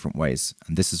lot of different ways.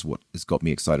 And this is what has got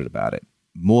me excited about it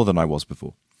more than I was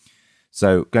before.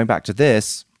 So going back to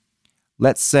this,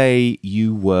 let's say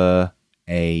you were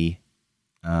a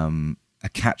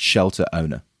cat shelter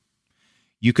owner.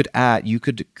 You could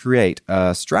create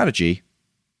a strategy,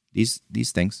 these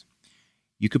things.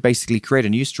 You could basically create a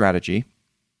new strategy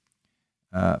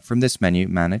from this menu,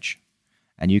 manage.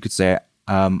 And you could say,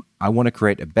 I want to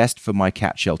create a best for my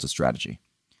cat shelter strategy.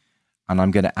 And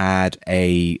I'm going to add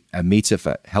a meter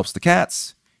for helps the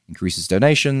cats, increases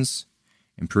donations,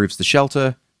 improves the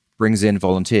shelter, brings in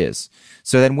volunteers.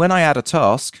 So then when I add a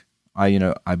task, I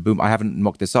haven't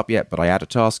mocked this up yet, but I add a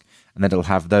task, and then it'll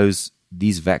have these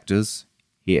vectors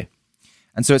here.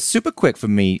 And so it's super quick for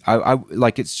me. I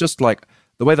like, it's just like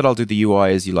the way that I'll do the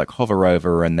UI is you like hover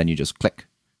over and then you just click,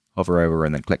 hover over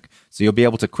and then click. So you'll be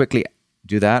able to quickly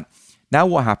do that. Now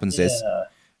what happens is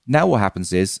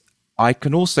I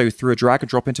can also, through a drag and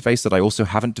drop interface that I also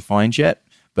haven't defined yet,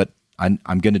 but I'm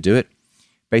going to do it.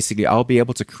 Basically, I'll be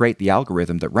able to create the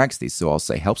algorithm that ranks these. So I'll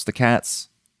say helps the cats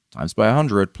times by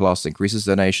 100 plus increases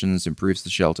donations, improves the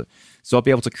shelter. So I'll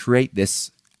be able to create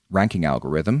this ranking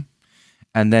algorithm.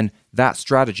 And then that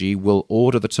strategy will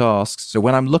order the tasks. So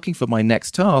when I'm looking for my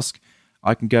next task,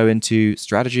 I can go into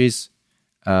strategies,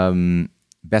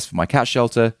 best for my cat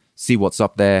shelter, see what's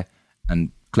up there,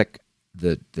 and click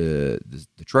the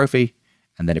trophy,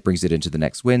 and then it brings it into the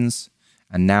next wins.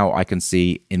 And now I can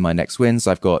see in my next wins,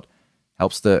 I've got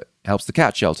helps the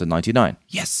cat shelter 99.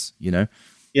 Yes,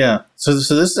 Yeah. So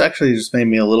this actually just made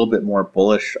me a little bit more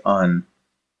bullish on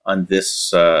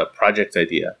this project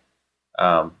idea.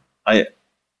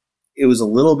 It was a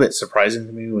little bit surprising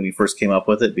to me when you first came up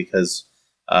with it, because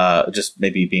just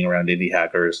maybe being around indie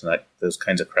hackers and those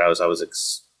kinds of crowds, I was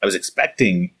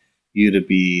expecting you to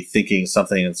be thinking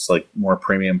something that's like more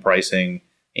premium pricing,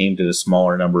 aimed at a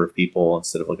smaller number of people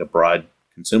instead of like a broad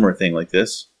consumer thing like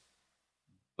this.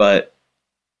 But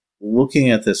looking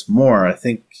at this more, I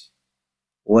think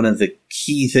one of the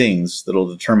key things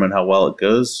that'll determine how well it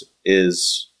goes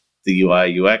is the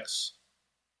UI UX.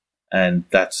 And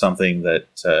that's something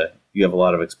that you have a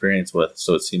lot of experience with.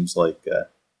 So it seems like,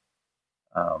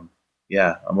 a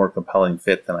more compelling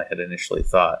fit than I had initially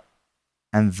thought.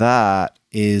 And that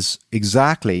is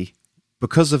exactly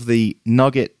because of the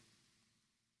Nugget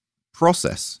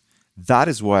process. That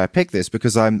is why I picked this,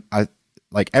 because I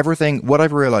like everything. What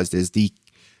I've realized is I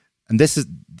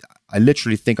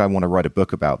literally think I want to write a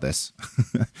book about this,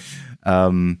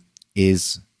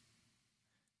 is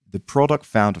the product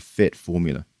founder fit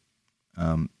formula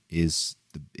is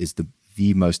the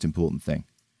most important thing.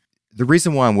 The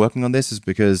reason why I'm working on this is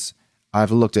because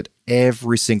I've looked at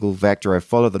every single vector. I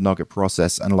follow the Nugget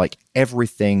process, and like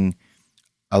everything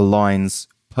aligns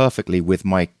perfectly with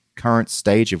my current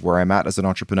stage of where I'm at as an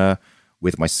entrepreneur,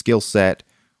 with my skill set,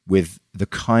 with the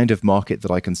kind of market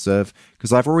that I can serve.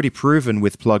 Because I've already proven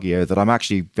with Plugio that I'm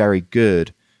actually very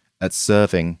good at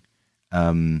serving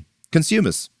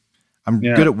consumers. I'm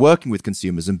good at working with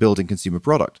consumers and building consumer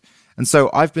product. And so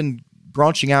I've been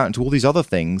branching out into all these other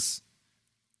things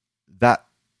that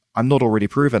I'm not already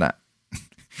proven at.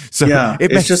 So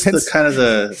it's just sense. The kind of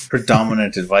the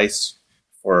predominant advice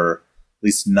for at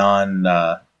least non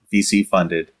VC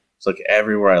funded. It's like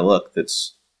everywhere I look,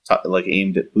 that's like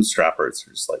aimed at bootstrappers.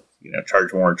 It's like,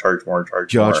 charge more.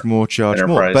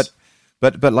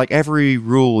 But like every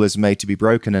rule is made to be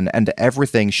broken, and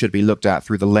everything should be looked at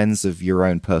through the lens of your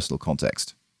own personal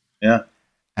context. Yeah.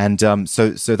 And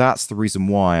so that's the reason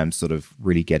why I'm sort of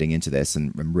really getting into this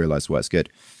and realize why it's good.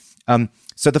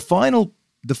 So the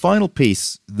final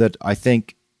piece that I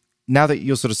think, now that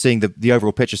you're sort of seeing the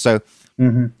overall picture, so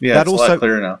that it's also a lot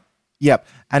clearer now. Yep,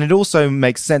 and it also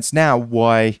makes sense now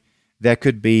why there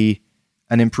could be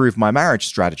an improve my marriage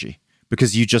strategy,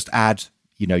 because you just add,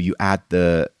 you add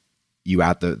the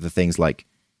things like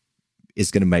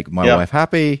is going to make my wife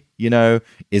happy,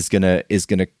 is going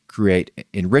to create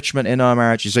enrichment in our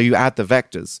marriage. So you add the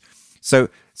vectors. So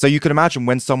you can imagine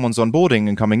when someone's onboarding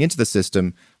and coming into the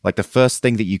system, like the first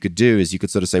thing that you could do is you could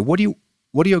sort of say, what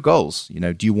are your goals?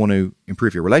 Do you want to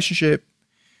improve your relationship?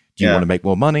 Do you want to make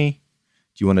more money?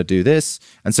 Do you want to do this?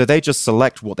 And so they just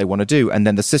select what they want to do, and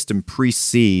then the system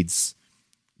seeds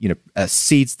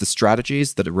the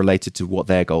strategies that are related to what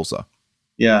their goals are.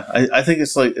 Yeah, I think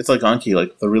it's like Anki,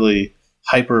 like the really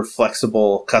hyper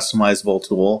flexible, customizable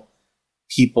tool.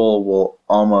 People will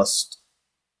almost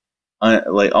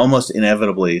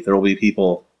inevitably, there will be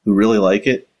people who really like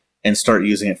it and start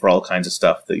using it for all kinds of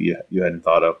stuff that you hadn't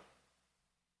thought of.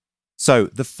 So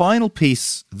the final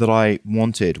piece that I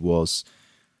wanted was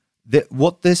that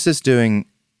what this is doing,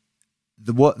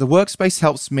 the workspace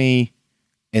helps me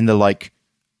in the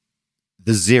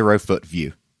 0 foot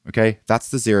view. Okay, that's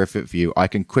the 0 foot view. I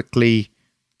can quickly,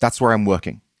 that's where I'm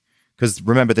working. Because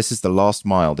remember, this is the last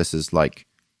mile. This is like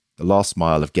the last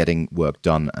mile of getting work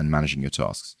done and managing your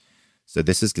tasks. So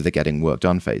this is the getting work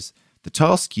done phase. The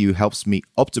task queue helps me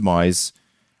optimize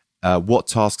what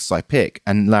tasks I pick.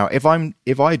 And now if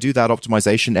I do that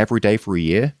optimization every day for a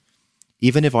year,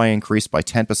 even if I increase by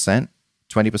 10%,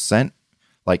 20%,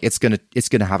 like it's gonna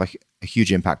have a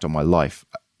huge impact on my life,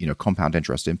 compound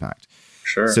interest impact.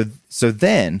 Sure. So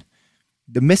then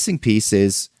the missing piece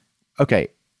is, okay,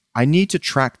 I need to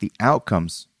track the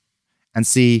outcomes and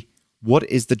see what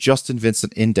is the Justin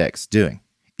Vincent index doing.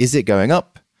 Is it going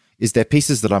up? Is there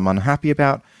pieces that I'm unhappy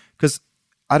about? Because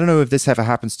I don't know if this ever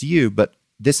happens to you, but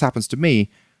this happens to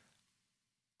me.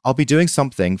 I'll be doing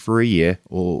something for a year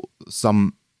or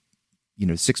some,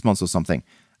 6 months or something,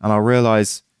 and I'll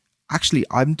realize actually,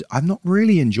 I'm not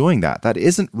really enjoying that. That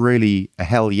isn't really a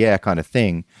hell yeah kind of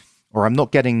thing, or I'm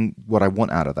not getting what I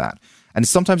want out of that. And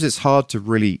sometimes it's hard to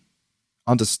really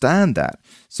understand that.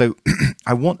 So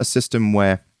I want a system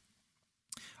where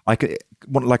I could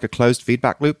want like a closed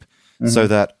feedback loop, so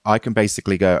that I can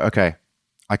basically go, okay,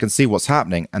 I can see what's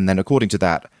happening, and then according to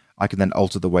that, I can then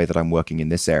alter the way that I'm working in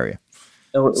this area.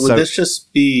 Now, would this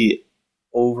just be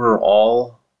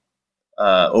overall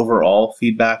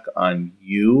feedback on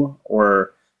you,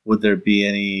 or would there be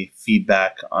any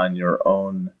feedback on your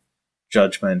own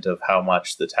judgment of how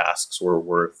much the tasks were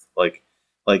worth? Like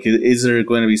is there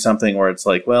going to be something where it's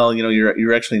like, well,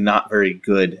 you're actually not very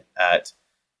good at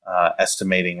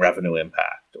estimating revenue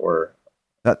impact, or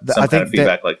some kind of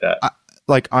feedback like that?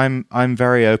 I'm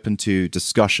very open to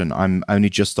discussion. I'm only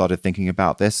just started thinking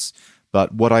about this,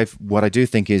 but what I do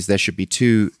think is there should be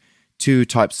two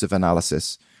types of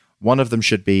analysis. One of them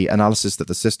should be analysis that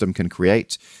the system can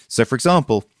create. So, for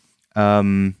example, based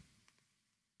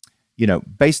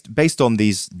on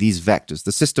these vectors,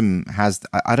 the system has,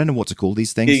 I don't know what to call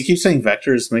these things. Yeah, you keep saying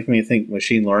vectors, making me think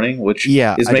machine learning, which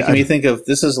is making me think of,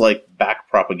 this is like back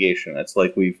propagation. It's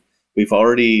like we've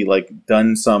already like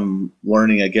done some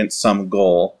learning against some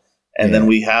goal, and then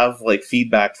we have like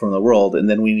feedback from the world, and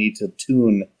then we need to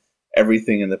tune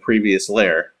everything in the previous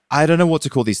layer. I don't know what to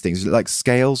call these things, like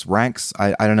scales, ranks.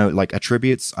 I don't know, like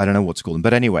attributes. I don't know what to call them.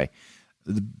 But anyway,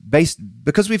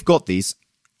 because we've got these,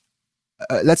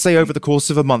 let's say over the course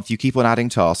of a month, you keep on adding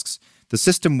tasks, the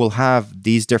system will have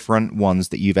these different ones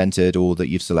that you've entered or that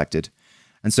you've selected.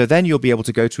 And so then you'll be able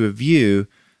to go to a view,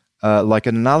 like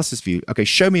an analysis view. Okay,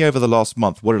 show me over the last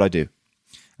month, what did I do?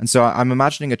 And so I'm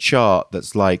imagining a chart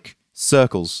that's like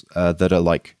circles that are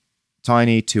like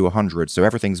tiny to 100. So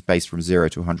everything's based from 0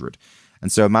 to 100.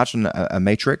 And so imagine a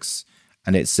matrix,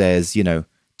 and it says,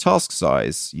 task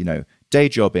size, day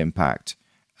job impact,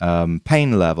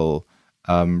 pain level,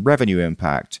 revenue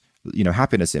impact,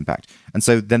 happiness impact. And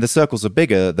so then the circles are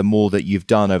bigger the more that you've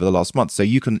done over the last month. So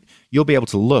you'll be able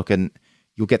to look, and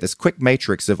you'll get this quick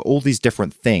matrix of all these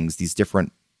different things, these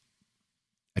different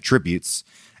attributes,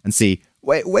 and see,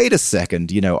 wait a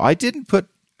second,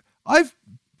 I've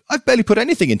barely put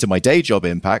anything into my day job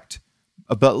impact.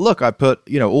 But look, I put,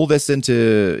 all this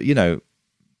into,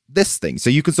 this thing. So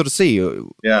you can sort of see.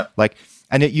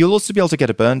 And you'll also be able to get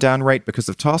a burn down rate because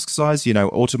of task size.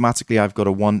 Automatically I've got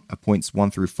a points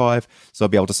 1 through 5. So I'll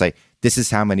be able to say, this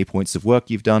is how many points of work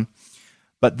you've done.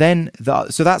 But then,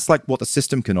 so that's like what the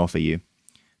system can offer you.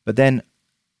 But then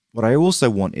what I also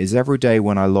want is every day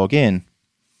when I log in,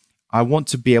 I want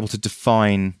to be able to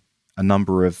define a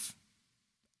number of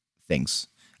things.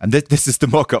 And this is the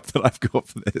mock-up that I've got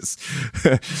for this.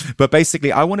 But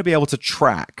basically, I want to be able to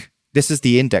track. This is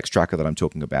the index tracker that I'm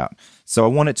talking about. So I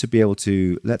want it to be able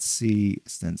to, let's see,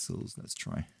 stencils. Let's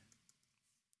try.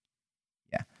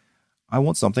 Yeah. I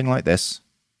want something like this.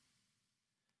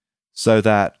 So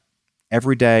that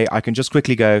every day I can just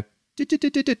quickly go,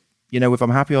 if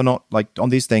I'm happy or not, like on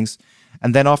these things.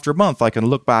 And then after a month, I can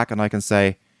look back and I can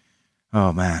say,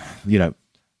 oh man,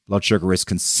 blood sugar is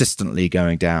consistently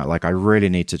going down. Like I really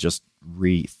need to just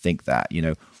rethink that.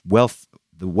 The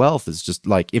wealth is just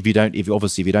like, if you don't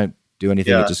do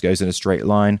anything, it just goes in a straight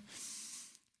line.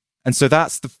 And so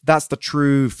that's the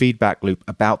true feedback loop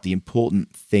about the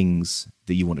important things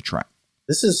that you want to track.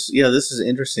 This is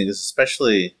interesting. This is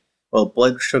especially,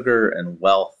 blood sugar and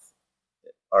wealth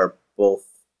are both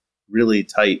really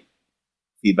tight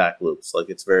feedback loops.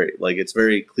 It's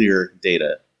very clear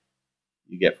data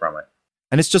you get from it.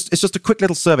 And it's just a quick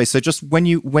little survey. So just when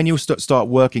you start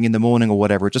working in the morning or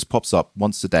whatever, it just pops up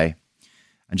once a day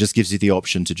and just gives you the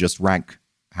option to just rank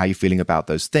how you're feeling about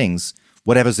those things,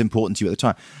 whatever's important to you at the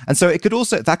time. And so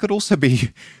that could also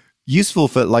be useful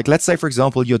for, like, let's say, for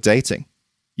example, you're dating,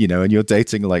 and you're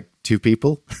dating like two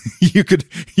people. you could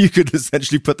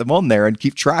essentially put them on there and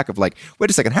keep track of, like, wait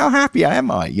a second, how happy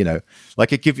am I?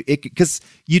 Like it because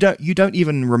you don't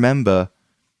even remember.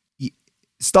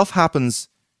 Stuff happens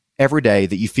every day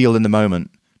that you feel in the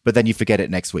moment, but then you forget it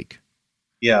next week.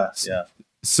 Yeah.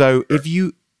 So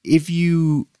sure. if you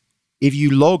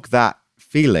log that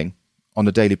feeling on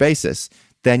a daily basis,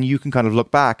 then you can kind of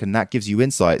look back, and that gives you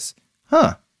insights.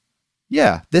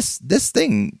 Yeah, this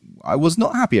thing, I was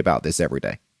not happy about this every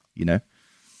day. I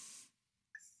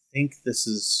think this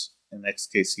is an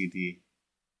XKCD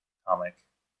comic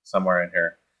somewhere in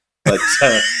here, but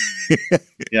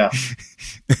yeah.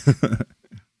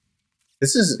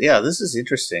 This is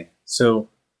interesting. So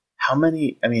how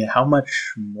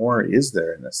much more is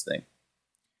there in this thing?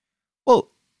 Well,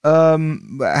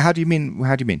 how do you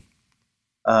mean?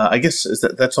 I guess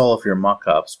that's all of your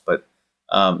mock-ups, but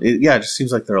it just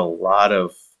seems like there are a lot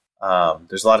of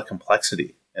there's a lot of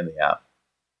complexity in the app,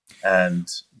 and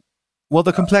well,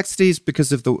 the complexity is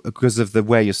because of the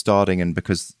where you're starting, and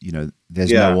because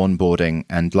there's no onboarding,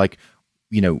 and like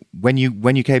when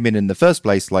you came in the first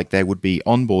place, like there would be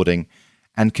onboarding,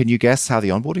 and can you guess how the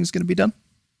onboarding is going to be done?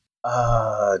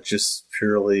 Just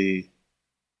purely.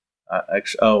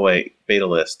 Beta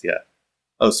list, yeah.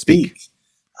 Oh, Speak.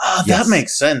 That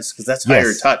makes sense because that's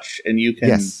higher touch, and you can.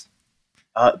 Yes.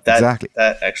 Exactly.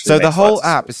 That actually. So the whole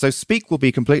app, so Speak will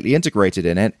be completely integrated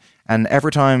in it, and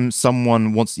every time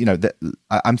someone wants,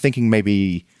 I'm thinking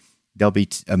maybe there'll be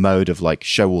a mode of like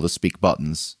show all the Speak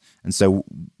buttons, and so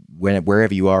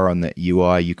wherever you are on the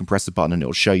UI, you can press a button and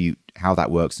it'll show you how that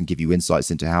works and give you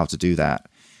insights into how to do that,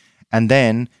 and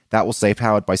then that will say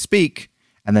powered by Speak,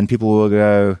 and then people will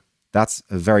go, that's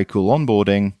a very cool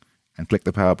onboarding, and click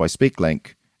the Powered by Speak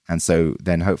link. And so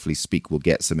then hopefully Speak will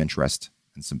get some interest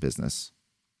and some business.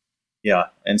 Yeah,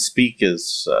 and Speak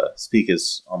is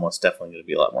almost definitely going to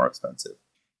be a lot more expensive.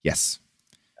 Yes.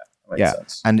 That makes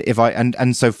sense. And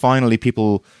and so finally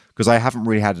people, because I haven't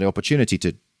really had the opportunity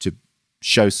to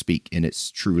show Speak in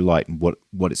its true light and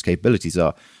what its capabilities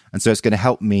are. And so it's going to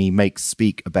help me make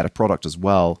Speak a better product as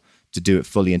well, to do it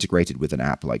fully integrated with an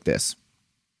app like this.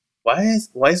 Why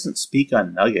isn't Speak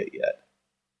on Nugget yet?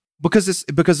 Because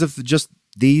of just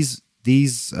these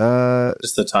just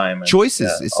the time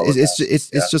choices.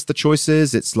 It's just the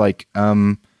choices. It's like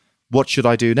what should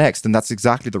I do next? And that's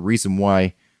exactly the reason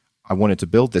why I wanted to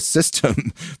build this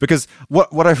system. Because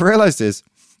what I've realized is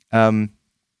I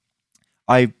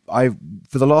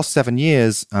for the last 7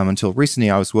 years until recently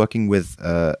I was working with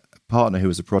a partner who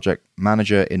was a project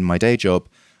manager in my day job,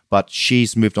 but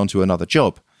she's moved on to another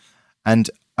job,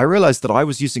 and I realized that I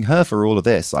was using her for all of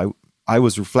this. I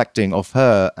was reflecting off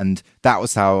her, and that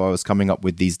was how I was coming up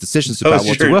with these decisions about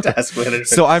what to work on.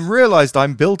 So I realized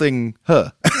I'm building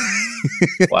her.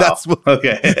 Wow.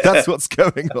 That's what's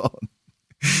going on.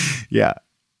 Yeah.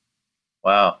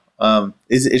 Wow.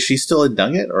 Is she still in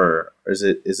Nugget, or is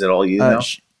it all you now?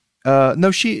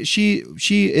 No, she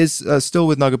is still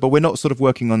with Nugget, but we're not sort of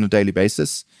working on a daily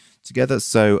basis together.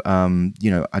 So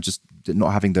I just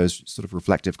not having those sort of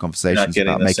reflective conversations, not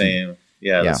getting about making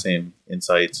the same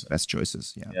insights, best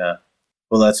choices. Yeah.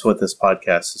 Well, that's what this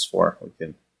podcast is for. We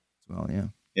can. Well, yeah.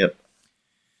 Yep.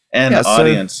 And the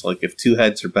audience, like if 2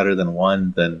 heads are better than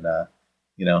 1, then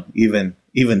even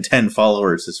 10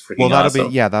 followers is freaking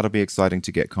awesome. That'll be exciting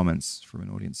to get comments from an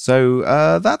audience. So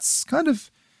that's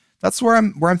where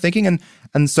I'm thinking,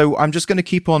 and so I'm just going to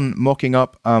keep on mocking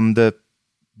up the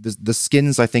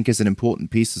skins. I think is an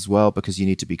important piece as well, because you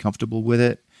need to be comfortable with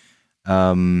it.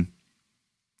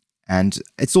 And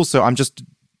it's also, I'm just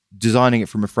designing it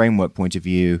from a framework point of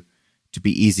view to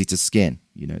be easy to skin,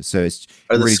 so it's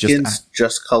are the really skins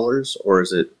just colors, or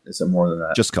is it more than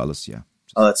that? Just colors. Yeah.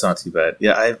 Oh, that's not too bad.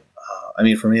 Yeah. I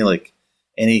mean, for me, like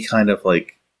any kind of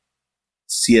like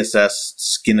CSS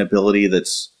skinability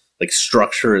that's like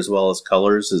structure as well as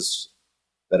colors is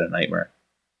a nightmare.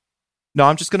 No,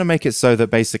 I'm just going to make it so that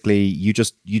basically you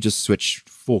just switch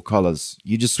 4 colors.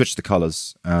 You just switch the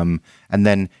colors, and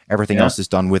then everything else is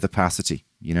done with opacity.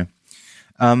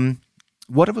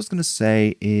 What I was going to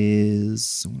say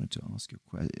is, I wanted to ask you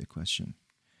a question.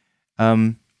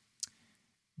 Do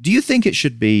you think it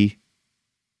should be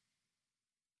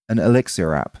an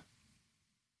Elixir app?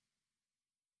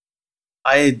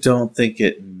 I don't think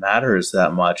it matters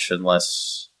that much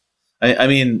unless, I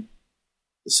mean,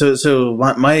 so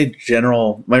my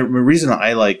reason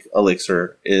I like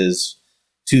Elixir is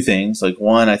 2 things. Like,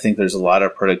 one, I think there's a lot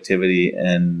of productivity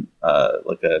in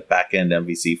like a backend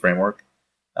MVC framework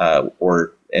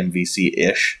or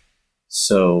MVC-ish.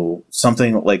 So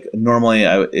something like normally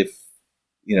if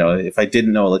I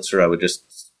didn't know Elixir, I would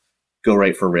just go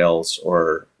right for Rails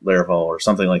or Laravel or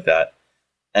something like that.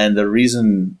 And the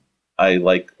reason I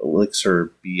like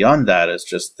Elixir beyond that is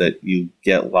just that you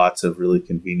get lots of really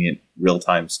convenient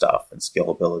real-time stuff and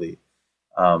scalability.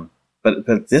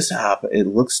 But this app, it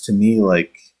looks to me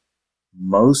like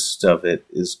most of it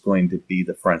is going to be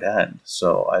the front end.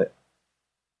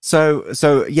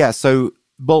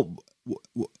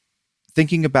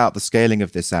 Thinking about the scaling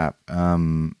of this app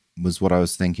was what I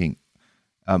was thinking.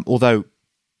 Although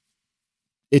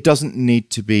it doesn't need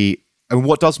to be, and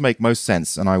what does make most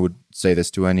sense, and I would say this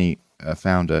to any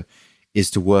founder, is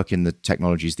to work in the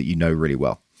technologies that you know really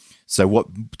well. So what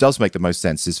does make the most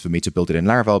sense is for me to build it in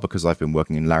Laravel, because I've been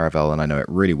working in Laravel and I know it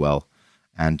really well,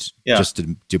 and just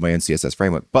to do my own CSS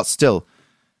framework. But still,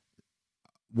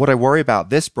 what I worry about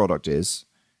this product is,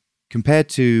 compared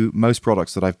to most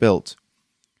products that I've built,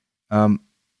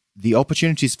 the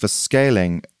opportunities for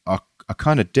scaling are are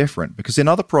kind of different, because in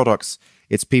other products,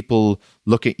 it's people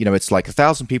looking, it's like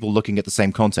 1,000 people looking at the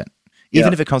same content,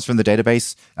 even if it comes from the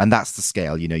database, and that's the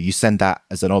scale. You send that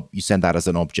as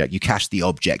an object, you cache the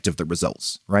object of the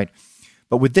results, right?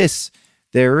 But with this,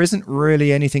 there isn't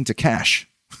really anything to cache,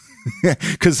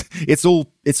 because it's all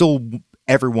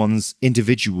everyone's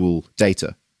individual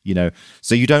data.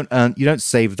 So you don't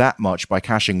save that much by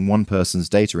caching one person's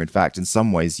data. In fact, in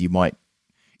some ways,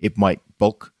 it might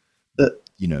bulk. The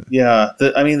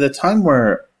time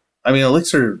where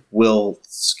Elixir will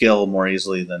scale more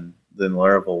easily than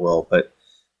Laravel will, but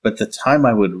the time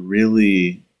I would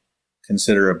really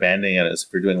consider abandoning it is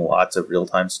if you're doing lots of real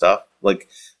time stuff. Like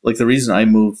the reason I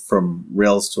moved from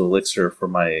Rails to Elixir for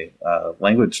my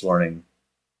language learning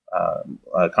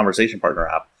conversation partner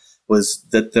app was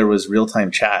that there was real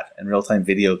time chat and real time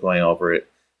video going over it,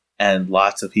 and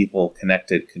lots of people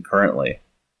connected concurrently.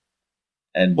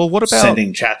 And what about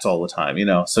sending chats all the time?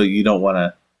 So you don't want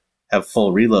to have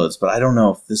full reloads, but I don't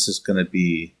know if this is going to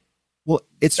be. Well,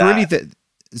 it's really that.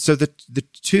 So the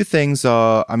two things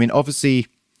are, obviously,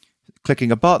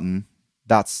 clicking a button,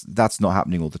 that's not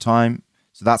happening all the time.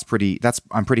 So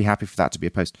I'm pretty happy for that to be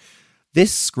a post.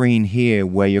 This screen here,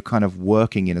 where you're kind of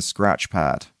working in a scratch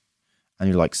pad and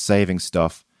you're like saving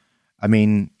stuff.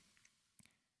 The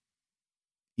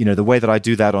way that I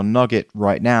do that on Nugget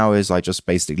right now is I just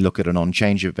basically look at an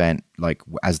on-change event, like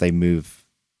as they move.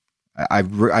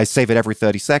 I save it every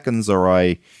 30 seconds, or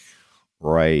I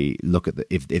look at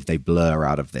if they blur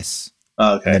out of this,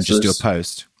 and then just do a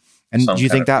post. And do you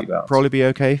think that probably be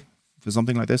okay for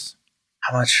something like this?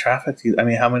 How much traffic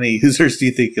how many users do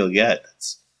you think you'll get?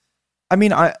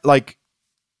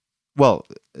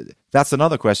 That's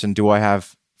another question. Do I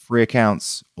have free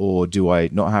accounts or do I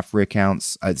not have free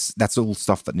accounts? That's all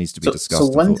stuff that needs to be discussed. So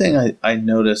one thing I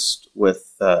noticed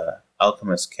with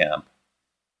Alchemist Camp,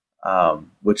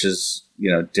 which is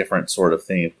different sort of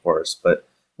thing, of course, but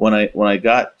when I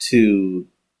got to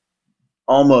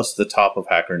almost the top of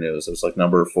Hacker News, it was like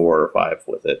number 4 or 5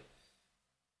 with it.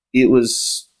 It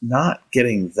was not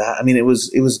getting that. It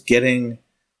was getting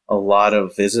a lot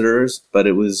of visitors, but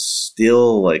it was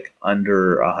still like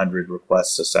under 100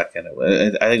 requests a second.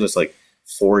 I think it was like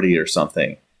 40 or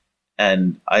something.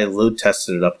 And I load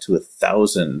tested it up to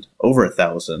 1,000, over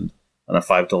 1,000 on a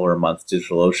 $5 a month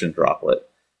DigitalOcean droplet.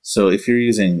 So if you're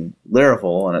using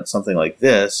Laravel and it's something like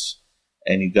this,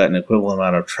 and you got an equivalent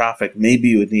amount of traffic, maybe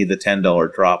you would need the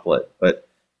 $10 droplet. But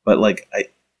like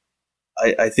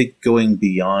I think going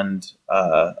beyond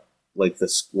like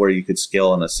this, where you could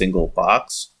scale in a single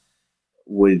box,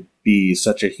 would be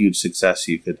such a huge success.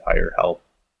 You could hire help.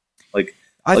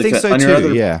 I think so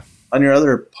too. On your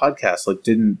other podcast,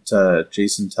 didn't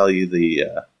Jason tell you the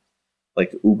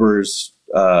Uber's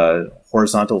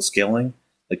horizontal scaling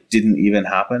didn't even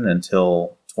happen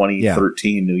until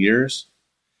 2013 New Year's?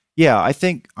 Yeah, I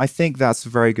think that's a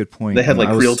very good point. They had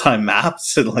real time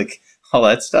maps and all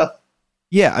that stuff.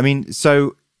 Yeah,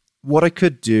 so what I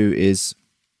could do is,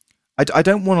 I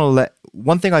don't want to let,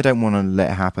 one thing I don't want to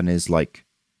let happen is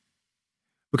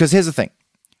because here's the thing,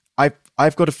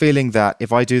 I've got a feeling that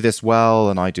if I do this well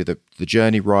and I do the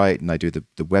journey right and I do the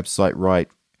website right,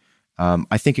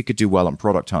 I think it could do well on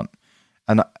Product Hunt.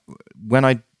 And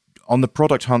on the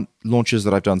Product Hunt launches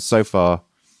that I've done so far,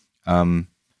 one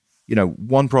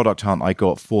Product Hunt, I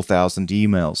got 4,000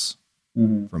 emails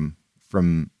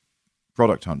from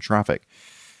Product Hunt traffic.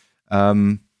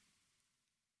 And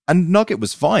Nugget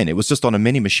was fine. It was just on a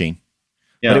mini machine.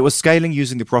 Yeah. But it was scaling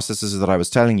using the processes that I was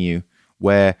telling you,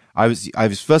 where I was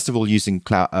first of all using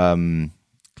Cloudflare.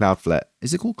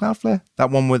 Is it called Cloudflare? That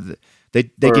one with they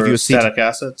give you a static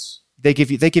assets. They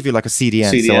give you like a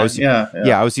CDN. So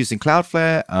I was using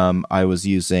Cloudflare. I was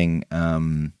using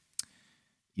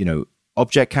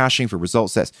object caching for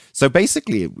result sets. So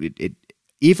basically, it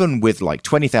even with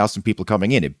 20,000 people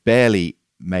coming in, it barely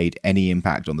made any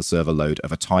impact on the server load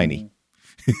of a tiny.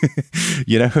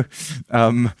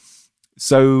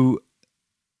 So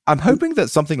I'm hoping that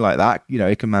something like that,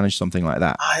 it can manage something like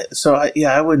that.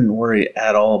 I wouldn't worry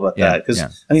at all about that,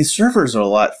 because servers are a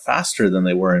lot faster than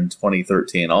they were in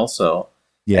 2013 also.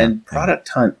 Yeah. And Product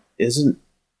Hunt isn't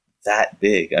that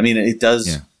big. It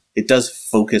does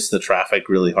focus the traffic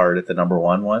really hard at the number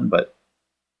one, but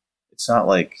it's not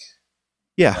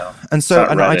and so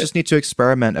I just need to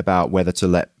experiment about whether to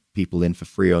let people in for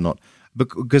free or not.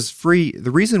 Because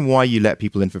the reason why you let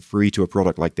people in for free to a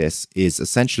product like this is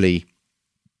essentially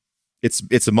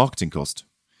it's a marketing cost.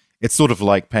 It's sort of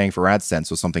like paying for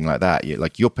AdSense or something like that.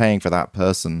 You're paying for that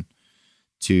person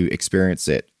to experience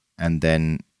it, and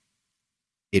then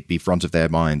it be front of their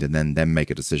mind and then them make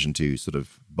a decision to sort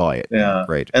of buy it. Yeah.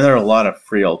 Great. And there are a lot of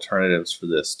free alternatives for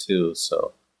this too.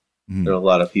 So Mhm. there are a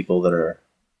lot of people that are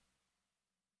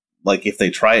like, if they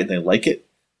try it and they like it,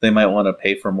 they might want to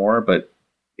pay for more, but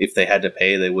if they had to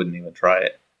pay, they wouldn't even try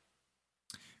it.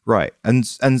 Right. And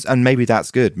maybe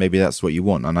that's good. Maybe that's what you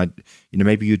want. And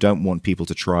maybe you don't want people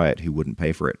to try it who wouldn't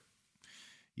pay for it.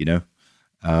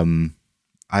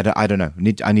 I don't know.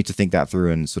 I need to think that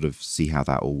through and sort of see how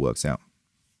that all works out.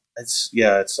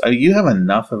 You have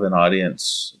enough of an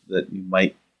audience that you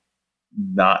might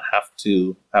not have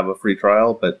to have a free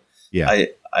trial, but Yeah.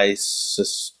 I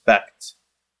suspect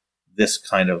this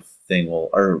kind of thing will,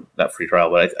 or not free trial,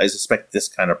 but I suspect this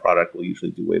kind of product will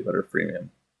usually do way better freemium.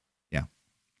 Yeah.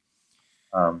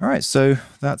 All right. So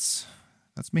that's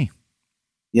me.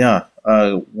 Yeah.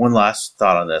 One last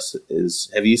thought on this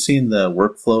is, have you seen the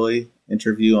Workflowy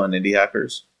interview on Indie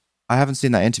Hackers? I haven't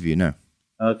seen that interview. No.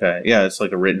 Okay. Yeah. It's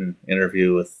like a written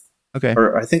interview with, Okay.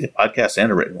 or I think a podcast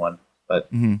and a written one,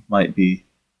 but Mhm. might be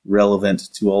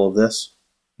relevant to all of this.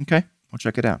 Okay. I'll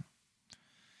check it out.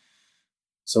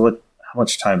 So how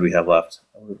much time do we have left?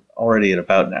 We're already at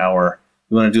about an hour.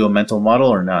 You want to do a mental model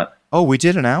or not? Oh, we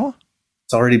did an hour?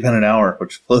 It's already been an hour,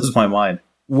 which blows my mind.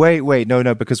 Wait,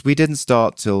 no, because we didn't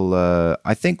start till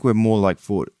I think we're more like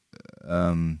sort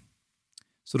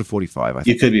of 45. I You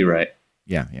think. could be right.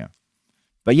 Yeah.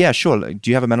 But yeah, sure. Do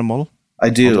you have a mental model? I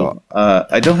do. Hold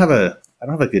I don't have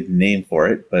a good name for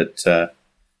it, but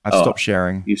I've stopped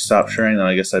sharing. you stopped sharing, then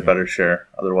I guess I better share.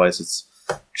 Otherwise, it's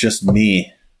just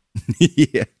me.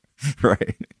 Yeah.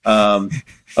 Right.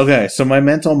 Okay, so my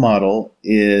mental model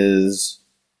is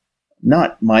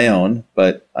not my own,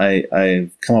 but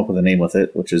I've come up with a name with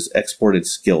it, which is Exported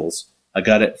Skills. I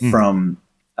got it from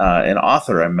an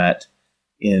author I met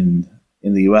in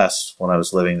the U.S. when I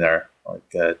was living there, like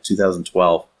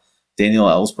 2012, Daniel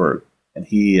Ellsberg, and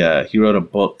he wrote a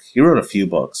book. He wrote a few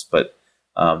books, but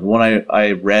the one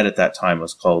I read at that time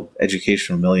was called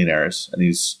Educational Millionaires, and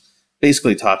he's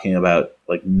basically talking about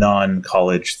like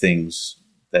non-college things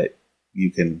that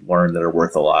you can learn that are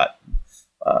worth a lot.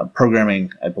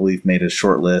 Programming, I believe, made a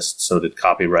short list. So did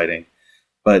copywriting.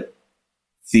 But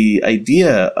the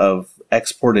idea of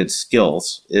exported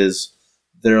skills is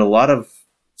there are a lot of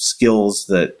skills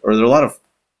there are a lot of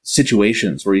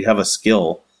situations where you have a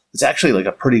skill. It's actually like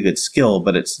a pretty good skill,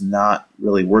 but it's not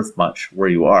really worth much where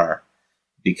you are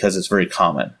because it's very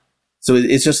common. So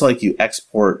it's just like you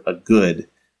export a good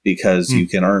because you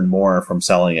can earn more from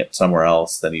selling it somewhere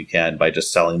else than you can by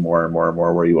just selling more and more and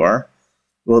more where you are.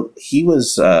 Well, he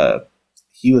was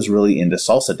really into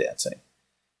salsa dancing,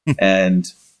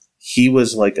 and he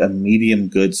was like a medium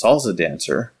good salsa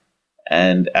dancer.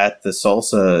 And at the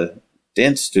salsa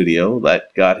dance studio,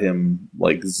 that got him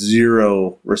like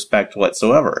zero respect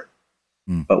whatsoever.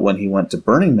 But when he went to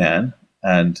Burning Man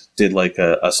and did like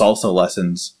a salsa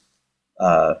lessons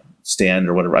stand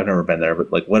or whatever, I've never been there,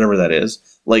 but like whatever that is,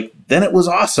 like then it was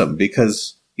awesome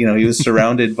because he was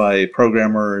surrounded by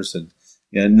programmers and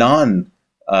non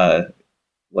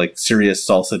like serious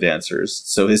salsa dancers,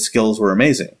 so his skills were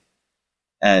amazing.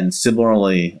 And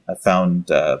similarly, I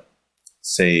found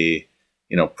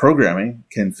programming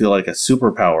can feel like a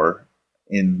superpower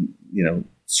in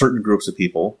certain groups of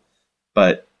people,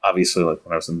 but obviously, like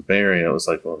when I was in the Bay Area, it was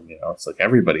like, well, it's like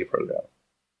everybody program.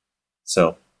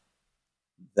 So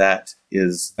that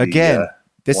is again.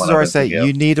 This is where I say you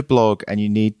you need a blog and you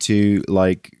need to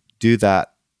like do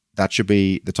that. That should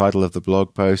be the title of the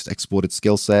blog post: exported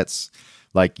skill sets.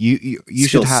 Like you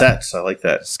should have sets. I like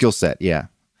that skill set. Yeah,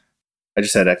 I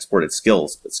just had exported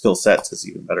skills, but skill sets is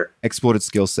even better. Exported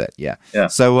skill set. Yeah. Yeah.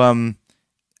 So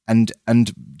and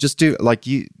just do like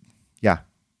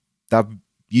that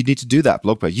you need to do that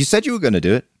blog post. You said you were going to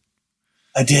do it.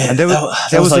 I did. And there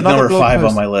was like another number 5 post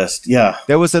on my list. Yeah.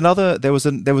 There was another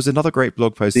great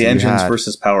blog post. The engines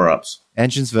versus power-ups.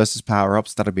 Engines versus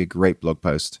power-ups. That'd be a great blog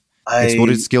post.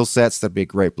 Exported skill sets. That'd be a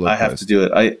great blog post. I have to do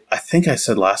it. I think I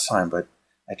said last time, but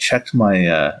I checked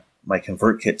my my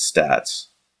ConvertKit stats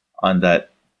on that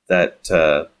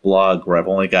blog where I've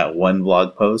only got one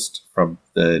blog post from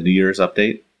the New Year's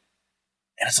update,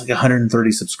 and it's like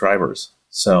 130 subscribers.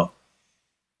 So.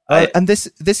 And this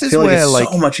is feel where like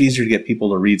it's so much easier to get people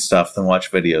to read stuff than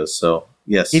watch videos. So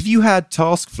yes, if you had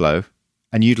task flow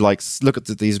and you'd like look at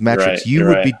these metrics, you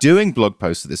would be doing blog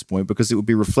posts at this point because it would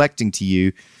be reflecting to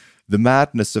you the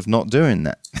madness of not doing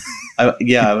that.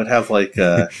 I would have like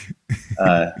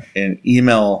an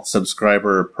email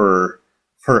subscriber per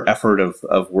effort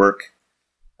of work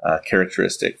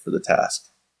characteristic for the task.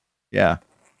 Yeah.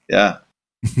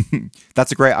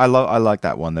 That's I like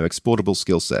that one though. Exportable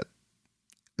skill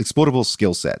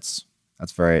sets.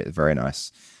 That's very, very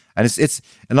nice. And it's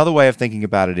another way of thinking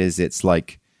about it is it's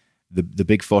like the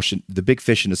big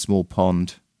fish in a small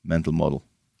pond mental model.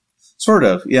 Sort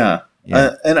of, yeah.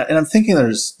 And I'm thinking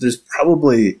there's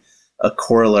probably a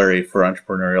corollary for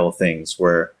entrepreneurial things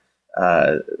where,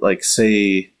 like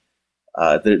say,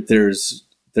 there's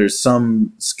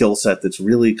some skill set that's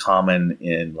really common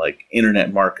in like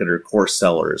internet marketer course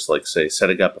sellers, like say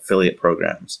setting up affiliate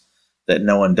programs that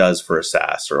no one does for a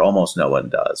SaaS, or almost no one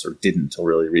does, or didn't until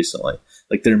really recently.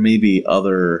 Like there may be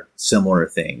other similar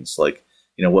things, like,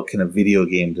 you know, what can a video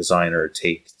game designer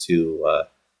take to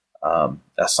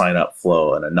a sign up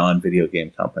flow in a non-video game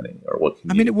company, or what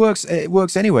can it works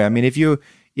anyway. I mean, if you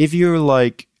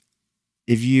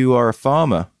are a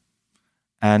farmer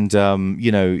and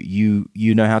you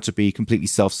know how to be completely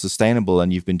self-sustainable,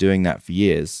 and you've been doing that for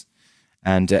years,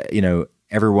 and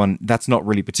everyone, that's not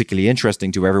really particularly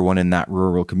interesting to everyone in that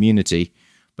rural community.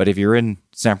 But if you're in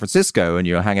San Francisco and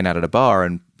you're hanging out at a bar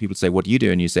and people say, "What do you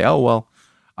do?" and you say, "Oh, well,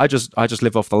 I just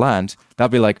live off the land," they'll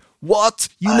be like, "What?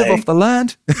 You live off the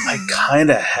land?" I kind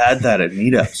of had that at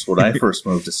meetups when I first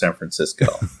moved to San Francisco,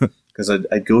 because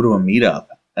I'd go to a meetup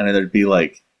and there'd be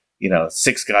like,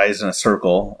 6 guys in a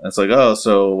circle, and it's like, "Oh,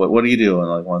 so what do you do?" And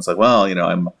like one's like, "Well,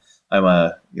 I'm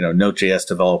a Node.js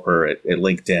developer at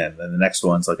LinkedIn," and the next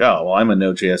one's like, "Oh, well, I'm a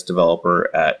Node.js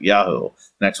developer at Yahoo."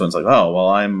 The next one's like, "Oh, well,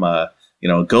 I'm a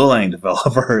Golang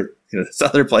developer." This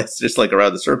other place, just like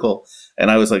around the circle.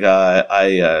 And I was like,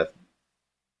 I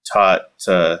taught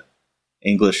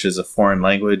English as a foreign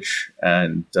language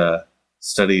and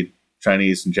studied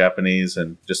Chinese and Japanese,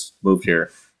 and just moved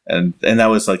here. And that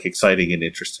was like exciting and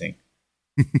interesting.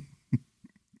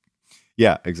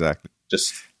 Yeah, exactly.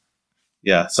 Just,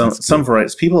 yeah, some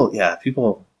varieties.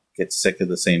 People get sick of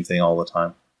the same thing all the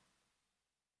time.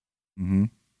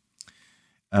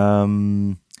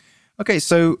 Mm-hmm. Okay,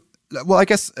 so, well, I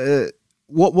guess,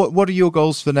 what are your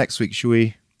goals for next week? Should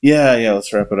we? Yeah,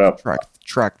 let's wrap it up.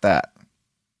 Track that.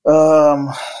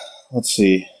 Let's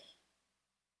see.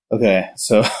 Okay,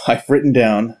 so I've written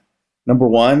down, number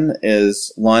 1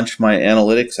 is launch my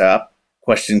analytics app.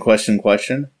 Question.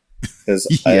 Because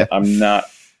Yeah. I'm not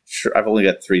sure. I've only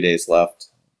got 3 days left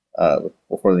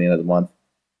before the end of the month.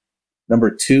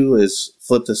 Number 2 is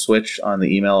flip the switch on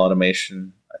the email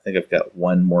automation. I think I've got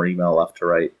 1 more email left to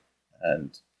write.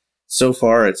 And so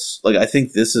far, it's like, I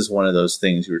think this is one of those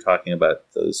things you were talking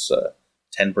about, those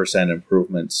 10%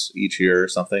 improvements each year or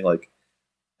something. Like,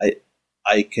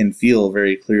 I can feel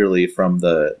very clearly from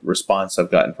the response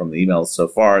I've gotten from the emails so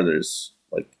far, there's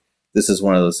like, this is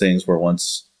one of those things where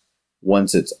once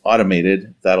it's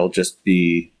automated, that'll just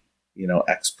be,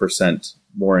 X%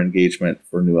 more engagement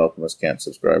for new Alchemist Camp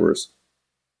subscribers.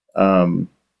 So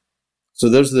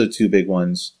those are the 2 big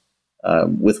ones.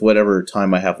 With whatever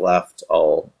time I have left,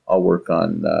 I'll work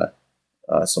on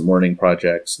some learning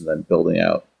projects, and then building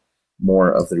out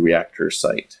more of the Reactor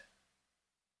site,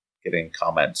 getting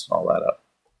comments and all that up.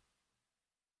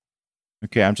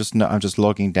 Okay, I'm just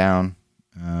logging down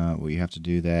what you have to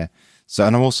do there. So,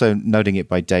 and I'm also noting it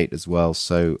by date as well.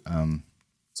 So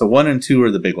 1 and 2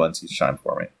 are the big ones each time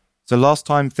for me. So last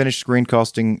time, finished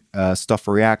screencasting stuff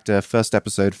for Reactor, first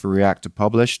episode for Reactor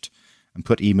published, and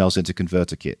put emails into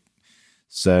ConverterKit.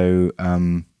 So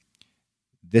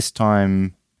this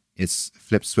time it's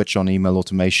flip switch on email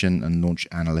automation and launch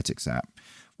analytics app.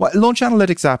 Well, launch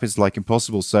analytics app is like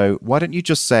impossible. So why don't you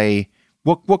just say,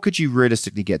 what could you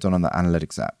realistically get done on the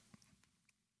analytics app?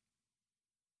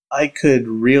 I could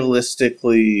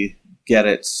realistically get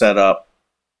it set up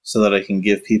so that I can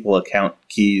give people account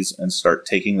keys and start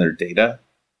taking their data,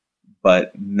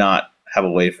 but not have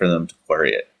a way for them to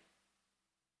query it.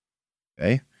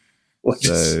 Okay. Let's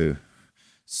just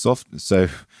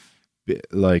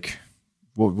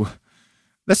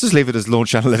leave it as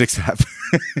launch analytics app.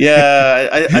 Yeah,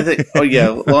 I think. Oh yeah,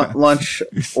 launch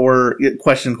or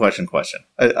question.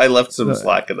 I left some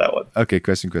slack in that one. Okay,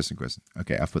 question.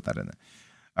 Okay, I've put that in there.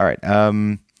 All right.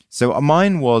 So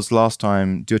mine was last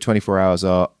time, do a 24 hours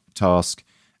task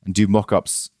and do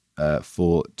mockups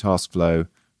for task flow,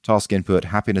 task input,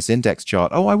 happiness index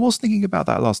chart. Oh, I was thinking about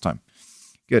that last time.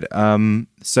 Good.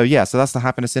 So that's the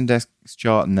happiness index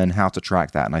chart, and then how to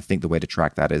track that. And I think the way to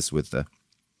track that is with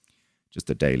just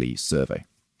the daily survey.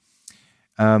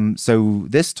 So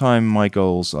this time my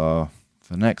goals are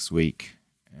for next week.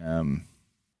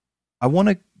 I want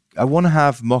to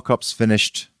have mockups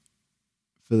finished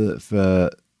for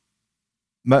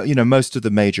most of the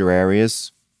major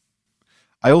areas.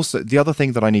 The other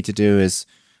thing that I need to do is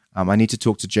I need to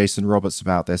talk to Jason Roberts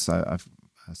about this. I've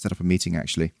set up a meeting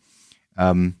actually.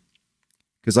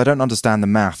 Because I don't understand the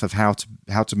math of how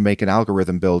to make an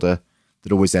algorithm builder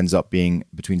that always ends up being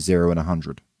between 0 and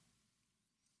 100.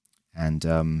 And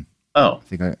Oh, I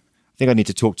think I need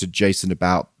to talk to Jason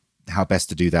about how best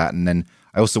to do that, and then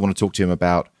I also want to talk to him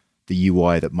about the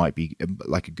UI that might be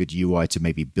like a good UI to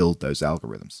maybe build those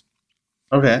algorithms.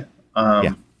 okay.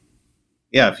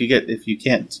 Yeah. If you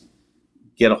can't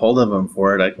get a hold of him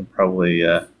for it, I can probably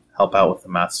help out with the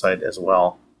math side as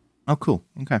well. Oh, cool.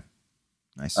 Okay,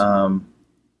 nice.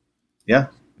 Yeah.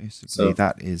 Basically,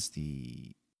 that is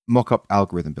the mock-up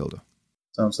algorithm builder.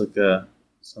 Sounds like a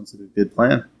good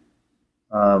plan.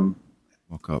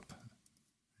 Mock-up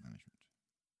management.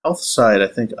 Health side, I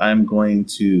think I'm going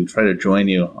to try to join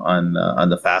you on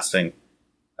the fasting.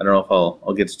 I don't know if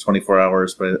I'll get to 24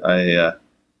 hours, but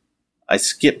I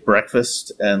skipped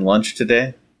breakfast and lunch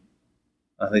today.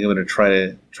 I think I'm going to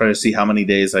try to see how many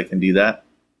days I can do that,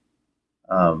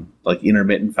 like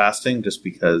intermittent fasting, just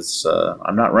because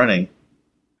I'm not running.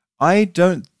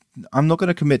 I'm not going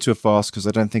to commit to a fast because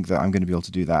I don't think that I'm going to be able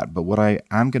to do that. But what I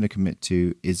am going to commit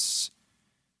to is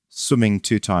swimming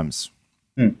 2 times.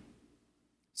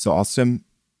 So I'll swim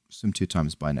 2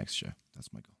 times by next year.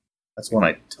 That's my goal. That's one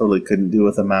I totally couldn't do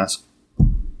with a mask.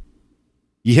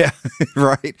 Yeah,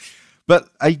 right. But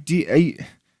are you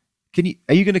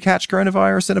going to catch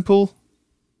coronavirus in a pool?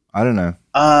 I don't know.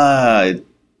 I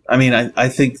mean, I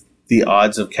think the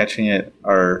odds of catching it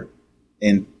are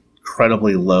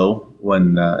incredibly low.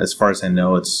 When, as far as I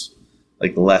know, it's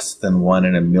like less than 1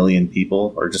 in a million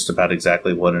people, or just about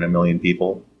exactly 1 in a million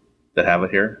people that have it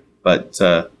here. But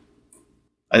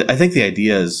I think the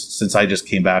idea is, since I just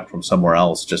came back from somewhere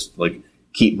else, just like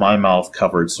keep my mouth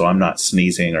covered so I'm not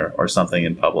sneezing or something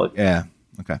in public. Yeah.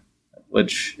 Okay.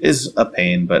 Which is a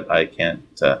pain, but I can't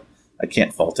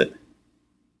fault it.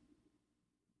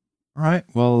 All right.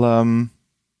 Well,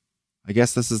 I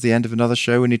guess this is the end of another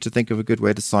show. We need to think of a good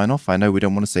way to sign off. I know we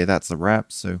don't want to say that's a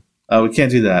wrap, so We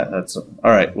can't do that. That's all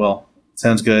right. Well,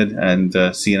 sounds good,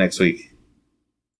 and see you next week.